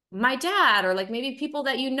my dad, or like maybe people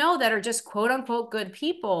that that are just quote unquote good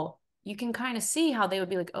people, you can kind of see how they would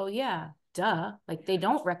be like, oh yeah, duh. Like, they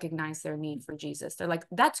don't recognize their need for Jesus. They're like,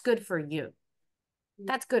 that's good for you.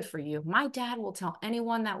 That's good for you. My dad will tell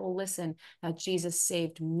anyone that will listen that Jesus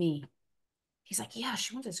saved me. He's like, yeah,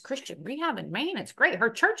 she went to this Christian rehab in Maine. It's great. Her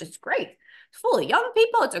church is great. It's full of young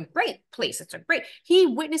people. It's a great place. He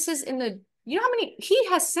witnesses how many, he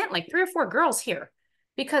has sent like 3 or 4 girls here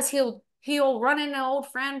because he'll run into an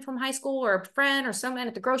old friend from high school or a friend or someone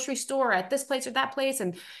at the grocery store at this place or that place.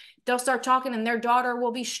 And they'll start talking and their daughter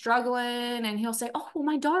will be struggling. And he'll say, oh, well,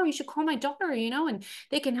 my daughter, you should call my daughter, and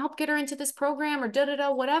they can help get her into this program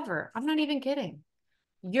or whatever. I'm not even kidding.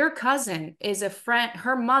 Your cousin is a friend.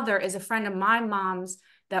 Her mother is a friend of my mom's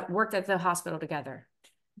that worked at the hospital together.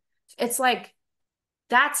 It's like,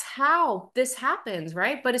 that's how this happens,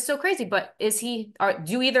 right? But it's so crazy. But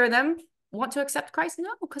do either of them want to accept Christ?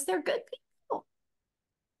 No, because they're good people,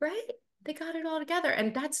 right? They got it all together.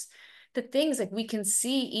 And that's the things like we can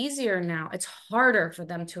see easier now. It's harder for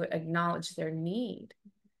them to acknowledge their need,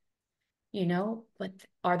 but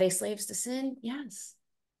are they slaves to sin? Yes.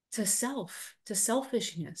 To self, to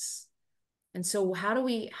selfishness. And so how do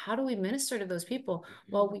we minister to those people?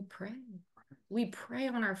 Well, we pray. We pray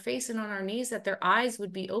on our face and on our knees that their eyes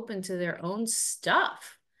would be open to their own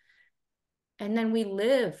stuff. And then we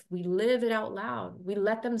live it out loud. We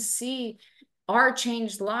let them see our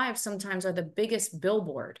changed lives sometimes are the biggest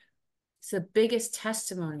billboard. It's the biggest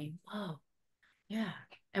testimony. Whoa. Yeah.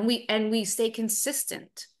 And we stay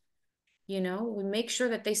consistent. We make sure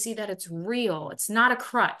that they see that it's real. It's not a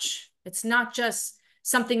crutch. It's not just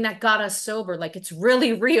something that got us sober. Like, it's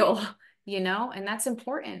really real, and that's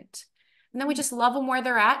important. And then we just love them where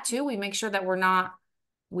they're at too. We make sure that we're not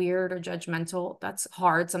weird or judgmental. That's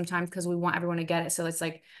hard sometimes because we want everyone to get it. So it's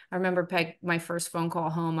like, I remember Peg, my first phone call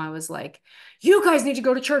home, I was like, you guys need to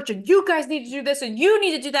go to church and you guys need to do this and you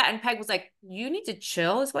need to do that. And Peg was like, you need to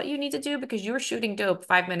chill is what you need to do because you were shooting dope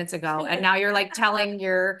 5 minutes ago. And now you're like telling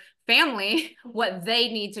your family what they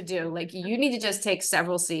need to do. Like, you need to just take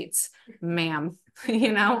several seats, ma'am,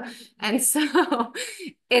 And so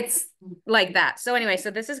it's like that. So anyway,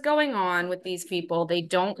 so this is going on with these people. They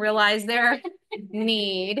don't realize their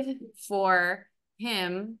need for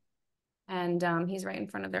him, and he's right in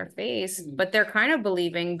front of their face, but they're kind of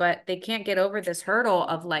believing, but they can't get over this hurdle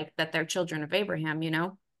of like that they're children of Abraham, you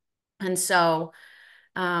know? And so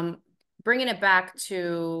bringing it back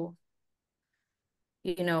to,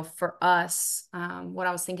 you know, for us, what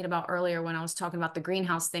I was thinking about earlier when I was talking about the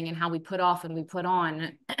greenhouse thing and how we put off and we put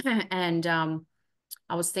on. And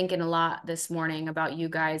I was thinking a lot this morning about you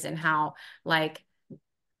guys and how, like,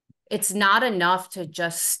 it's not enough to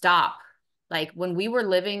just stop. Like when we were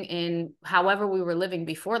living in however we were living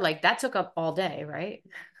before, like that took up all day, right?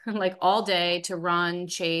 Like all day to run,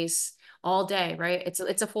 chase, all day, right?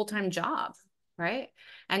 It's a full-time job, right?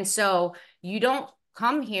 And so you don't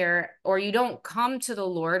come here or you don't come to the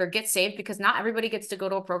Lord or get saved, because not everybody gets to go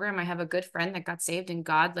to a program. I have a good friend that got saved and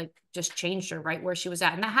God like just changed her right where she was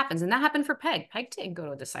at. And that happens. And that happened for Peg. Peg didn't go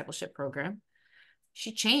to a discipleship program.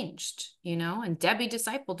 She changed, you know, and Debbie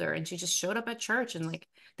discipled her and she just showed up at church, and like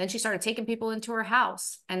then she started taking people into her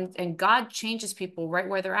house, and God changes people right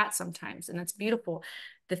where they're at sometimes, and that's beautiful.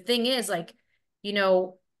 The thing is, like, you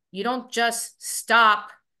know, you don't just stop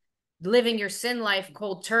living your sin life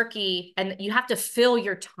cold turkey, and you have to fill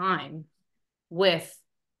your time with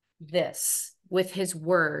this, with his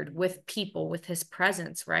word, with people, with his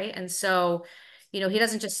presence, right? And so, you know, he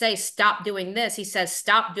doesn't just say stop doing this. He says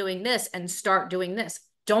stop doing this and start doing this.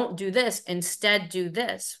 Don't do this, instead do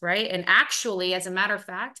this, right? And actually, as a matter of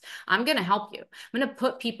fact, I'm going to help you. I'm going to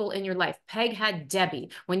put people in your life. Peg had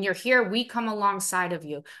Debbie. When you're here, we come alongside of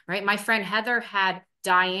you, right? My friend Heather had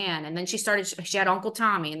Diane, and then she had Uncle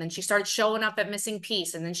Tommy, and then she started showing up at Missing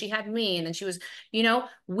Piece, and then she had me, and then she was, you know,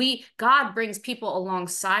 God brings people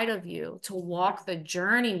alongside of you to walk the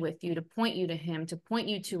journey with you, to point you to him, to point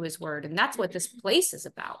you to his word. And that's what this place is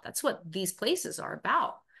about. That's what these places are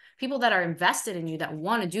about. People that are invested in you, that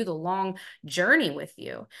want to do the long journey with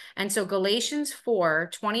you. And so Galatians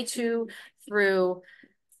 4:22 through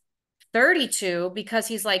 32, because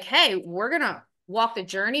he's like, hey, we're going to walk the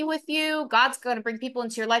journey with you. God's going to bring people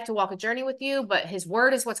into your life to walk a journey with you, but his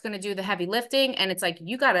word is what's going to do the heavy lifting. And it's like,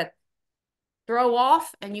 you got to throw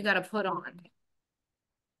off and you got to put on.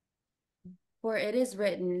 For it is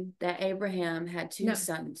written that Abraham had two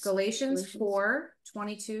sons. Galatians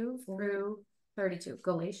 4:22 through 32.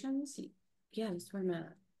 Galatians? Yeah, that's where I'm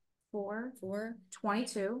at.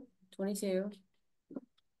 4:22. 22.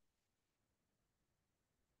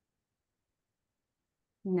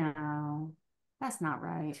 No, that's not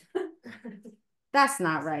right. That's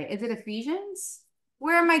not right. Is it Ephesians?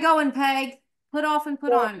 Where am I going, Peg? Put off and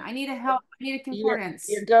put on. I need a help. I need a concordance.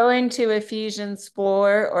 You're going to Ephesians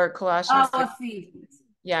 4 or Colossians 6. Ephesians.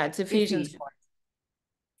 Yeah, it's Ephesians 4.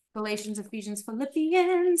 Galatians, Ephesians,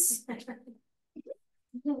 Philippians.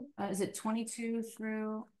 Is it 22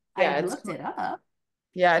 through? Yeah, I looked it up.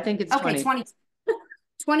 Yeah, I think it's okay, 20.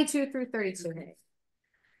 22 through 32.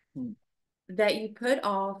 That you put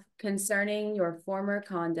off concerning your former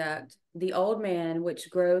conduct the old man which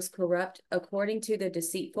grows corrupt according to the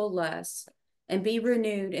deceitful lusts, and be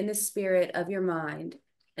renewed in the spirit of your mind,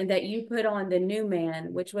 and that you put on the new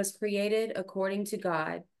man which was created according to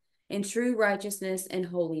God in true righteousness and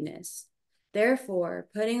holiness. Therefore,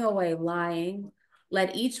 putting away lying,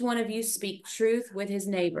 let each one of you speak truth with his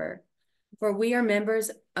neighbor, for we are members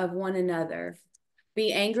of one another.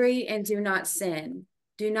 Be angry and do not sin.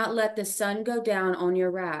 Do not let the sun go down on your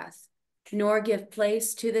wrath, nor give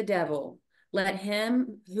place to the devil. Let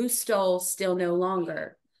him who stole steal no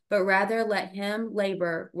longer, but rather let him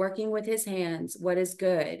labor, working with his hands what is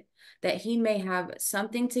good, that he may have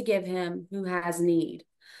something to give him who has need.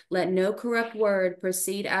 Let no corrupt word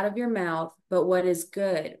proceed out of your mouth, but what is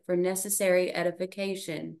good for necessary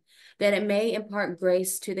edification, that it may impart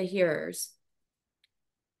grace to the hearers.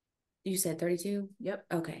 You said 32? Yep.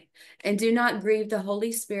 Okay. And do not grieve the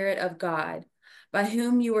Holy Spirit of God, by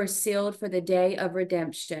whom you were sealed for the day of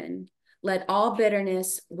redemption. Let all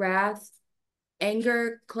bitterness, wrath,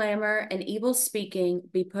 anger, clamor, and evil speaking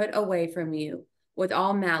be put away from you with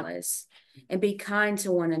all malice, and be kind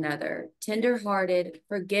to one another, tender-hearted,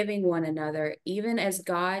 forgiving one another, even as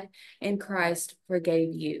God in Christ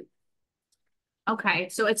forgave you. Okay,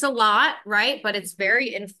 so it's a lot, right? But it's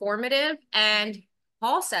very informative. And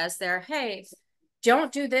Paul says there, hey,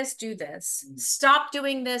 don't do this, do this. Stop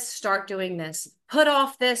doing this, start doing this. Put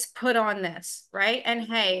off this, put on this, right? And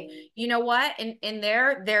hey, you know what? In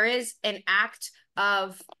there is an act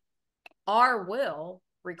of our will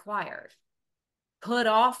required. Put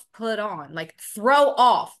off, put on, like throw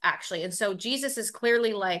off, actually. And so Jesus is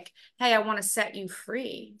clearly like, hey, I want to set you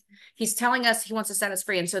free. He's telling us he wants to set us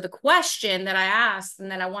free. And so the question that I asked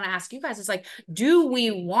and that I want to ask you guys is like, do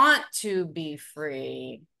we want to be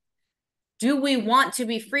free? Do we want to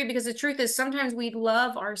be free? Because the truth is sometimes we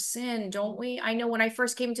love our sin, don't we? I know when I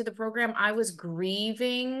first came to the program, I was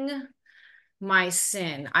grieving my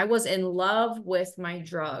sin. I was in love with my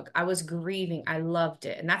drug. I was grieving. I loved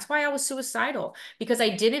it. And that's why I was suicidal, because I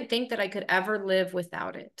didn't think that I could ever live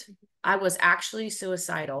without it. I was actually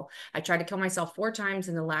suicidal. I tried to kill myself 4 times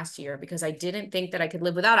in the last year because I didn't think that I could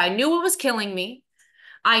live without it. I knew it was killing me.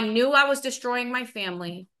 I knew I was destroying my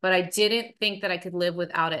family, but I didn't think that I could live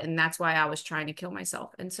without it. And that's why I was trying to kill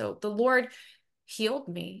myself. And so the Lord healed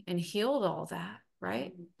me and healed all that,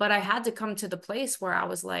 right? But I had to come to the place where I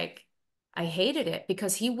was like, I hated it,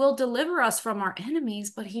 because he will deliver us from our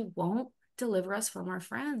enemies, but he won't deliver us from our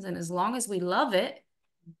friends. And as long as we love it,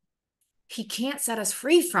 he can't set us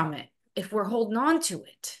free from it if we're holding on to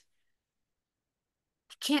it.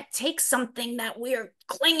 He can't take something that we're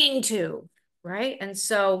clinging to, right? And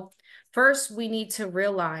so first we need to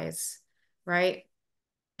realize, right,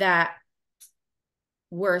 that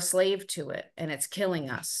we're a slave to it and it's killing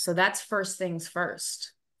us. So that's first things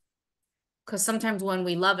first. Because sometimes when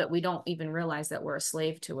we love it, we don't even realize that we're a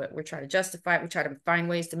slave to it. We try to justify it. We try to find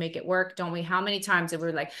ways to make it work, don't we? How many times have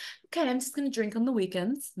we like, okay, I'm just going to drink on the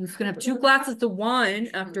weekends. I'm just going to have 2 glasses of wine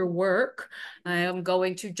after work. I am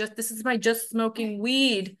going to this is my just smoking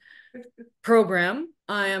weed program.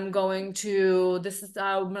 I am going to,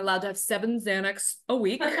 I'm allowed to have 7 Xanax a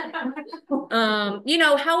week. You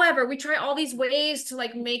know, however, we try all these ways to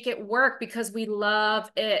like make it work because we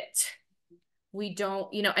love it. We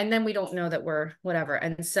don't, you know, and then we don't know that we're whatever.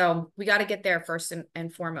 And so we got to get there first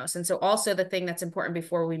and foremost. And so also the thing that's important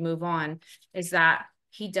before we move on is that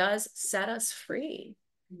he does set us free.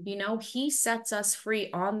 You know, he sets us free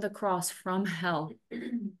on the cross from hell.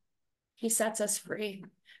 He sets us free,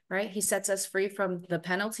 right? He sets us free from the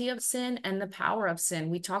penalty of sin and the power of sin.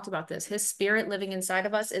 We talked about this. His spirit living inside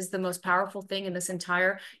of us is the most powerful thing in this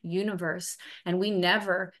entire universe. And we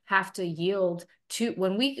never have to yield to,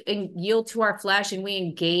 when we yield to our flesh and we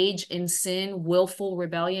engage in sin, willful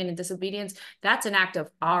rebellion and disobedience, that's an act of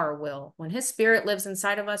our will. When his spirit lives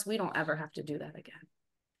inside of us, we don't ever have to do that again.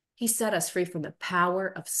 He set us free from the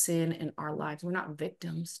power of sin in our lives. We're not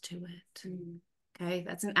victims to it. Okay,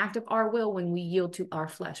 that's an act of our will when we yield to our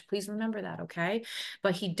flesh. Please remember that, okay?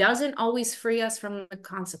 But he doesn't always free us from the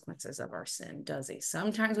consequences of our sin, does he?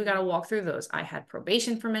 Sometimes we got to walk through those. I had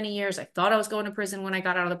probation for many years. I thought I was going to prison when I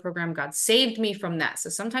got out of the program. God saved me from that.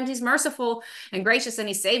 So sometimes he's merciful and gracious and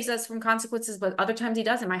he saves us from consequences, but other times he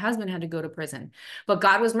doesn't. My husband had to go to prison, but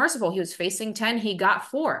God was merciful. He was facing 10. He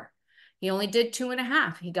got 4. He only did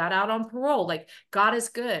 2.5. He got out on parole. Like, God is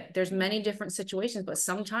good. There's many different situations, but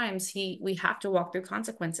sometimes we have to walk through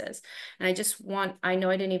consequences. And I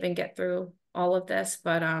know I didn't even get through all of this,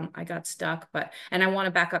 but I got stuck. And I want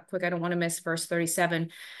to back up quick. I don't want to miss verse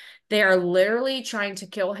 37. They are literally trying to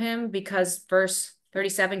kill him because verse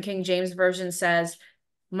 37, King James Version says,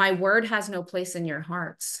 my word has no place in your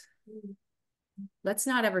hearts. Let's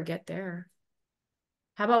not ever get there.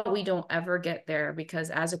 How about we don't ever get there?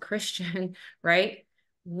 Because as a Christian, right,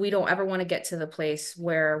 we don't ever want to get to the place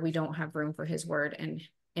where we don't have room for his word and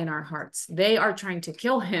in our hearts. They are trying to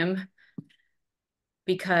kill him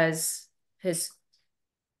because his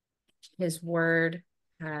word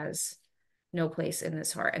has no place in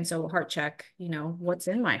this heart. And so heart check, you know, what's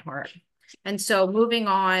in my heart? And so moving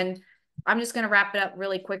on, I'm just going to wrap it up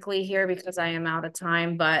really quickly here because I am out of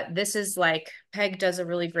time, but this is like, Peg does a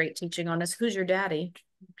really great teaching on this. Who's your daddy?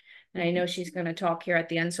 And I know she's going to talk here at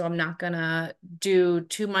the end, so I'm not going to do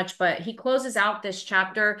too much, but he closes out this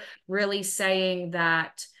chapter really saying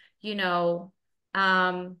that, you know,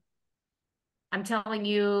 I'm telling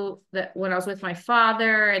you that when I was with my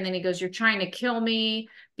father, and then he goes, you're trying to kill me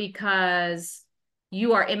because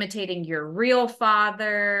you are imitating your real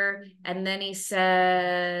father. And then he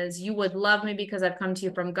says, you would love me because I've come to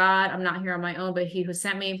you from God. I'm not here on my own, but he who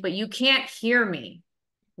sent me, but you can't hear me.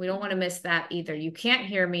 We don't want to miss that either. You can't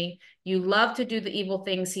hear me. You love to do the evil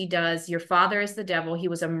things he does. Your father is the devil. He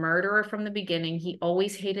was a murderer from the beginning. He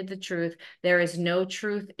always hated the truth. There is no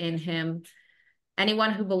truth in him.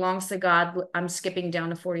 Anyone who belongs to God, I'm skipping down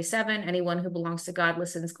to 47. Anyone who belongs to God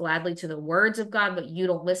listens gladly to the words of God, but you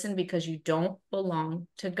don't listen because you don't belong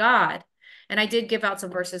to God. And I did give out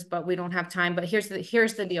some verses, but we don't have time. But here's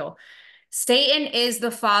the deal. Satan is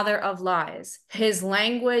the father of lies. His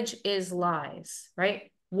language is lies,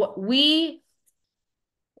 right?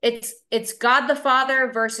 It's God the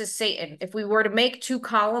Father versus Satan. If we were to make two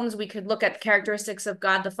columns, we could look at characteristics of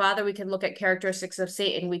God the Father, we could look at characteristics of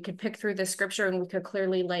Satan. We could pick through the scripture and we could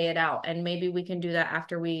clearly lay it out. And maybe we can do that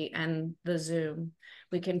after we end the Zoom.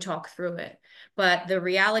 We can talk through it. But the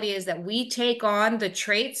reality is that we take on the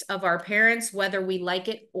traits of our parents, whether we like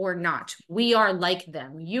it or not. We are like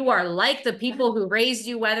them. You are like the people who raised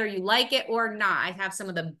you, whether you like it or not. I have some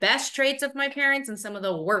of the best traits of my parents and some of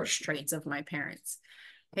the worst traits of my parents.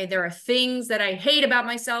 Okay, there are things that I hate about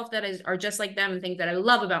myself that are just like them, and things that I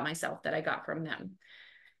love about myself that I got from them.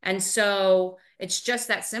 And so it's just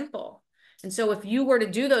that simple. And so if you were to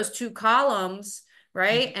do those two columns,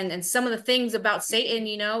 right, and some of the things about Satan,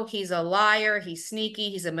 you know, he's a liar, he's sneaky,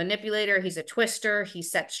 he's a manipulator, he's a twister, he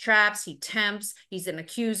sets traps, he tempts, he's an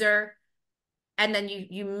accuser. And then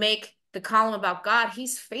you make the column about God,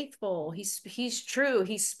 he's faithful, he's true,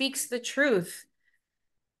 he speaks the truth.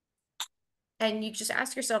 And you just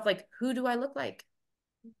ask yourself, like, who do I look like?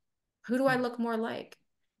 Who do I look more like?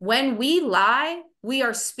 When we lie, we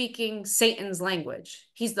are speaking Satan's language.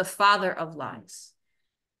 He's the father of lies.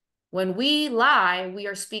 When we lie, we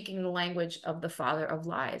are speaking the language of the father of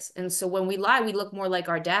lies. And so when we lie, we look more like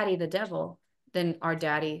our daddy, the devil, than our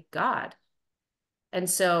daddy, God. And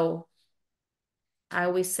so I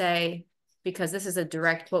always say, because this is a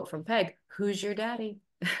direct quote from Peg, who's your daddy?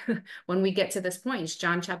 When we get to this point, it's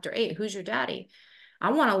John chapter 8, who's your daddy?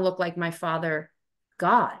 I want to look like my father,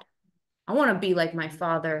 God. I want to be like my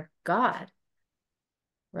father, God,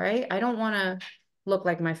 right? I don't want to look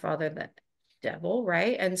like my father, the devil,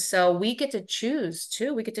 right? And so we get to choose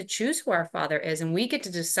too. We get to choose who our father is, and we get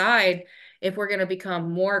to decide if we're going to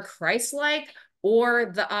become more Christ-like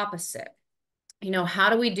or the opposite. You know,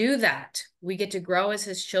 how do we do that? We get to grow as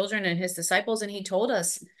his children and his disciples. And he told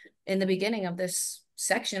us in the beginning of this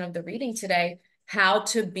section of the reading today, how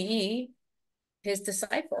to be his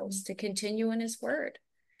disciples, to continue in his word.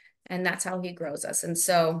 And that's how he grows us. And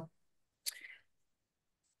so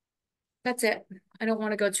that's it. I don't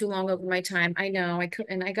want to go too long over my time. I know I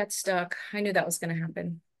couldn't, I got stuck. I knew that was going to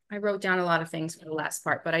happen. I wrote down a lot of things for the last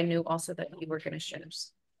part, but I knew also that you were going to share.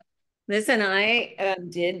 Listen, I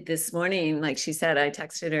did this morning, like she said, I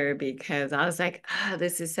texted her because I was like,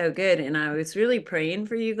 this is so good. And I was really praying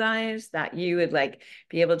for you guys that you would like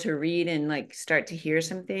be able to read and like start to hear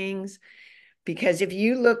some things. Because if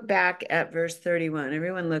you look back at verse 31,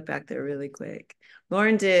 everyone look back there really quick.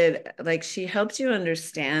 Lauren did, like she helped you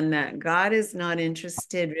understand that God is not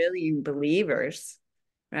interested really in believers,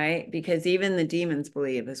 right? Because even the demons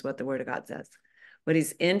believe is what the word of God says. What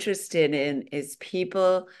he's interested in is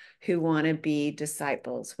people who want to be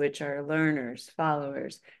disciples, which are learners,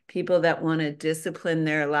 followers, people that want to discipline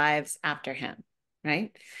their lives after him,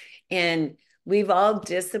 right? And we've all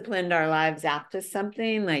disciplined our lives after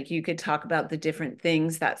something. Like you could talk about the different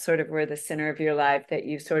things that sort of were the center of your life that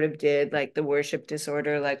you sort of did, like the worship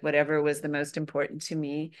disorder, like whatever was the most important to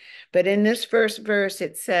me. But in this first verse,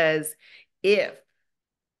 it says, if,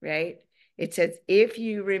 right? It says, if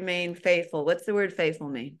you remain faithful. What's the word faithful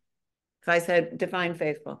mean? If I said, define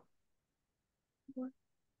faithful.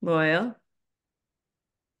 Loyal.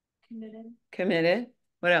 Committed.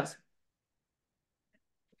 What else?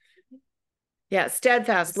 Yeah,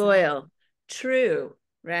 steadfast, loyal, true,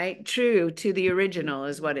 right? True to the original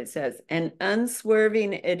is what it says. And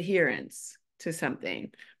unswerving adherence to something,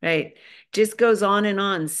 right? Just goes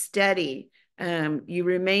on, steady. You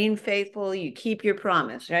remain faithful, you keep your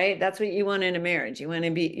promise, right? That's what you want in a marriage. You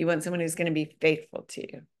want someone who's going to be faithful to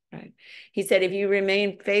you, right? He said, if you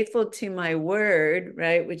remain faithful to my word,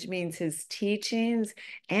 right, which means his teachings,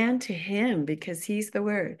 and to him, because he's the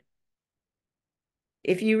word.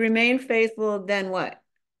 If you remain faithful, then what?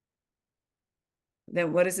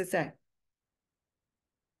 Then what does it say?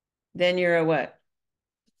 Then you're a what?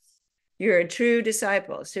 You're a true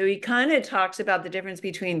disciple. So he kind of talks about the difference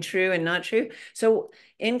between true and not true. So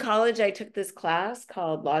in college, I took this class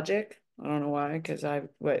called logic. I don't know why, because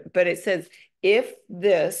but it says, if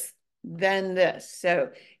this, then this.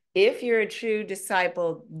 So if you're a true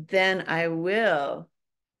disciple, then I will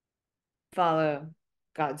follow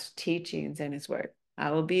God's teachings and his word.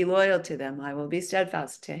 I will be loyal to them. I will be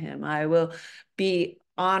steadfast to him. I will be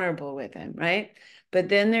honorable with him, right? But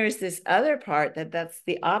then there's this other part that's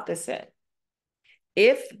the opposite.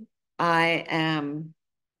 If I am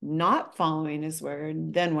not following his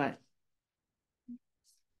word, then what?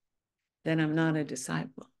 Then I'm not a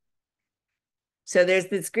disciple. So there's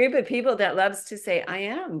this group of people that loves to say, I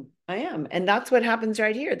am. And that's what happens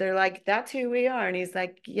right here. They're like, that's who we are. And he's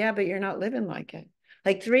like, yeah, but you're not living like it.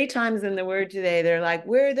 Like 3 times in the word today, they're like,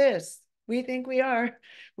 we're this. We think we are.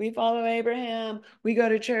 We follow Abraham. We go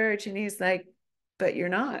to church. And he's like, but you're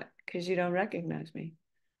not, because you don't recognize me.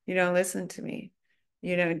 You don't listen to me.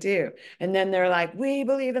 You don't do. And then they're like, we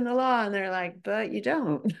believe in the law. And they're like, but you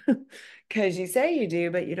don't, because you say you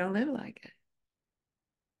do, but you don't live like it.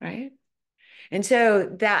 Right. And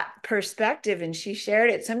so that perspective, and she shared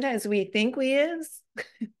it, sometimes we think we is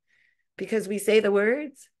because we say the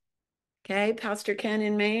words. Okay. Pastor Ken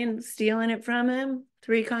in Maine, stealing it from him.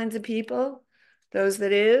 3 kinds of people: those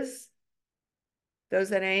that is, those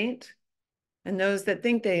that ain't, and those that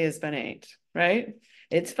think they is but ain't. Right.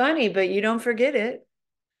 It's funny, but you don't forget it.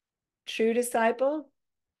 True disciple,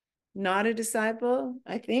 not a disciple.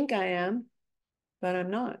 I think I am, but I'm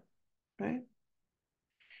not. Right.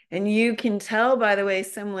 And you can tell by the way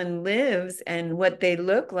someone lives and what they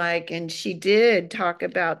look like. And she did talk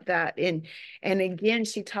about that. And again,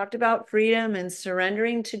 she talked about freedom and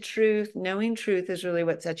surrendering to truth. Knowing truth is really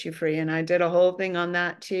what sets you free. And I did a whole thing on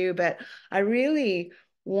that too. But I really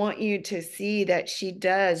want you to see that she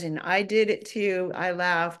does. And I did it too. I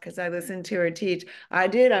laugh because I listened to her teach. I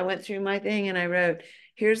did. I went through my thing and I wrote,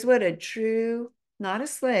 here's what a true, not a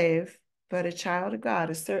slave, but a child of God,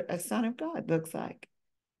 a son of God looks like.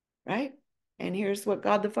 Right? And here's what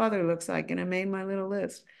God the Father looks like. And I made my little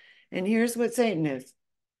list. And here's what Satan is.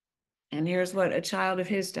 And here's what a child of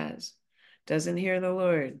his does. Doesn't hear the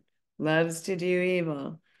Lord, loves to do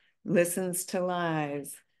evil, listens to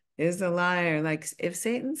lies, is a liar. Like if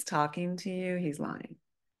Satan's talking to you, he's lying.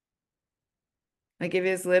 Like if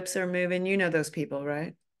his lips are moving, you know those people,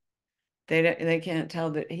 right? They can't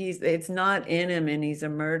tell that it's not in him, and he's a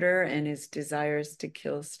murderer, and his desire is to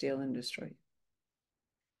kill, steal, and destroy.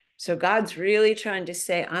 So God's really trying to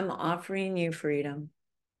say, I'm offering you freedom.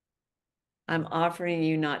 I'm offering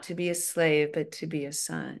you not to be a slave, but to be a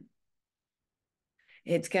son.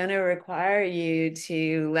 It's going to require you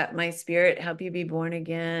to let my spirit help you be born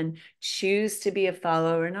again, choose to be a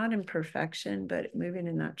follower, not in perfection, but moving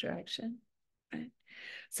in that direction. Right?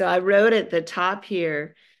 So I wrote at the top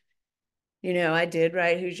here, I did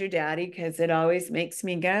write, who's your daddy? Because it always makes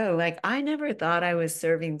me go, like, I never thought I was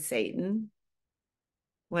serving Satan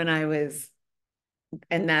when I was,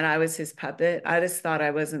 and that I was his puppet. I just thought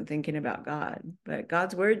I wasn't thinking about God. But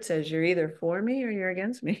God's word says you're either for me or you're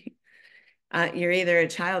against me. You're either a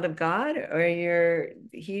child of God or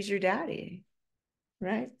he's your daddy.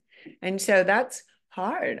 Right. And so that's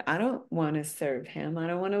hard. I don't want to serve him. I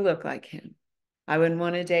don't want to look like him. I wouldn't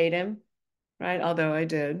want to date him. Right. Although I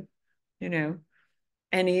did,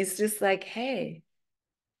 and he's just like, hey,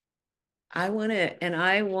 I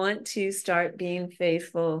want to start being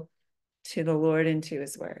faithful to the Lord and to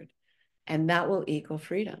his word. And that will equal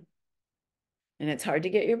freedom. And it's hard to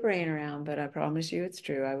get your brain around, but I promise you it's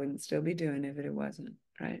true. I wouldn't still be doing it if it wasn't,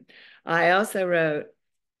 right? I also wrote,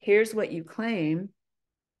 here's what you claim,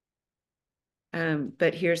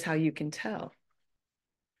 but here's how you can tell.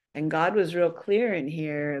 And God was real clear in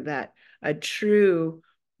here that a true,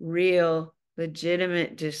 real,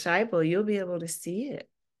 legitimate disciple, you'll be able to see it,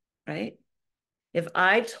 right? If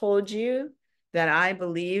I told you that I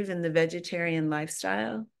believe in the vegetarian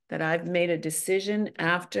lifestyle, that I've made a decision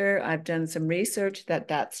after I've done some research that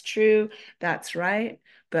that's true, that's right,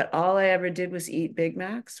 but all I ever did was eat Big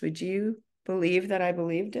Macs, would you believe that I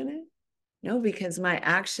believed in it? No, because my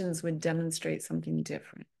actions would demonstrate something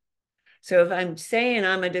different. So if I'm saying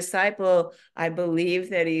I'm a disciple, I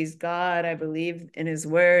believe that he's God, I believe in his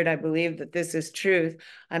word, I believe that this is truth.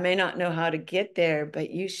 I may not know how to get there,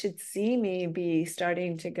 but you should see me be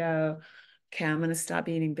starting to go, okay, I'm going to stop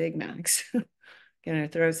eating Big Macs. Going to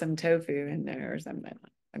throw some tofu in there or something.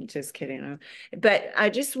 I'm just kidding. But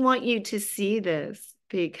I just want you to see this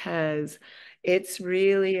because it's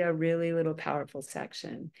really a really little powerful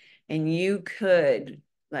section. And you could,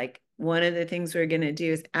 like, one of the things we're going to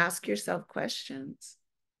do is ask yourself questions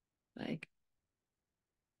like,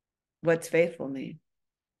 what's faithful mean?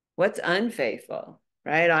 What's unfaithful,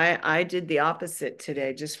 right? I did the opposite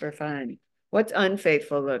today just for fun. What's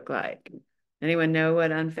unfaithful look like? Anyone know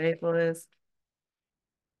what unfaithful is?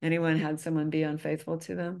 Anyone had someone be unfaithful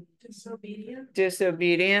to them? Disobedient.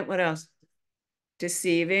 Disobedient. What else?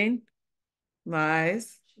 Deceiving,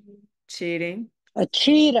 lies, cheating. A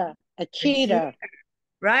cheater. A cheater.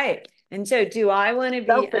 Right. And so do I want to be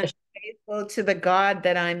Selfish. unfaithful to the God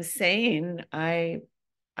that I'm saying? I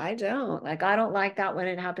don't. Like, I don't like that when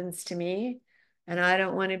it happens to me. And I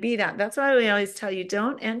don't want to be that. That's why we always tell you,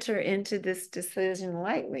 don't enter into this decision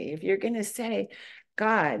lightly. If you're going to say,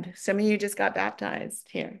 God, some of you just got baptized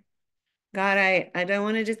here. God, I don't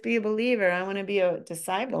want to just be a believer. I want to be a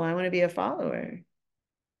disciple. I want to be a follower.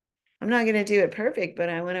 I'm not going to do it perfect, but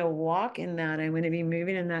I want to walk in that. I want to be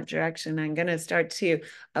moving in that direction. I'm going to start to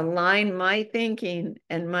align my thinking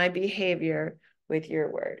and my behavior with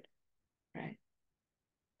your word, right?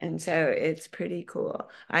 And so it's pretty cool.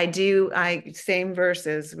 Same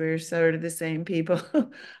verses. We're sort of the same people.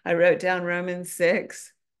 I wrote down Romans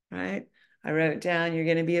 6, right? I wrote down, you're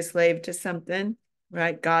going to be a slave to something,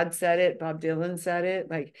 right? God said it. Bob Dylan said it.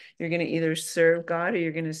 Like, you're going to either serve God or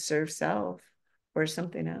you're going to serve self or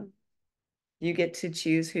something else. You get to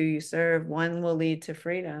choose who you serve. One will lead to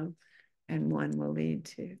freedom and one will lead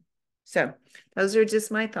to. So those are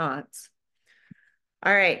just my thoughts.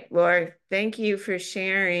 All right, Laura, thank you for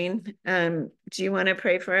sharing. Do you want to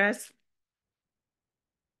pray for us?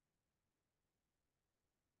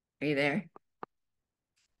 Are you there?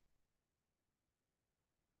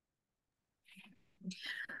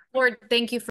 Lord, thank you for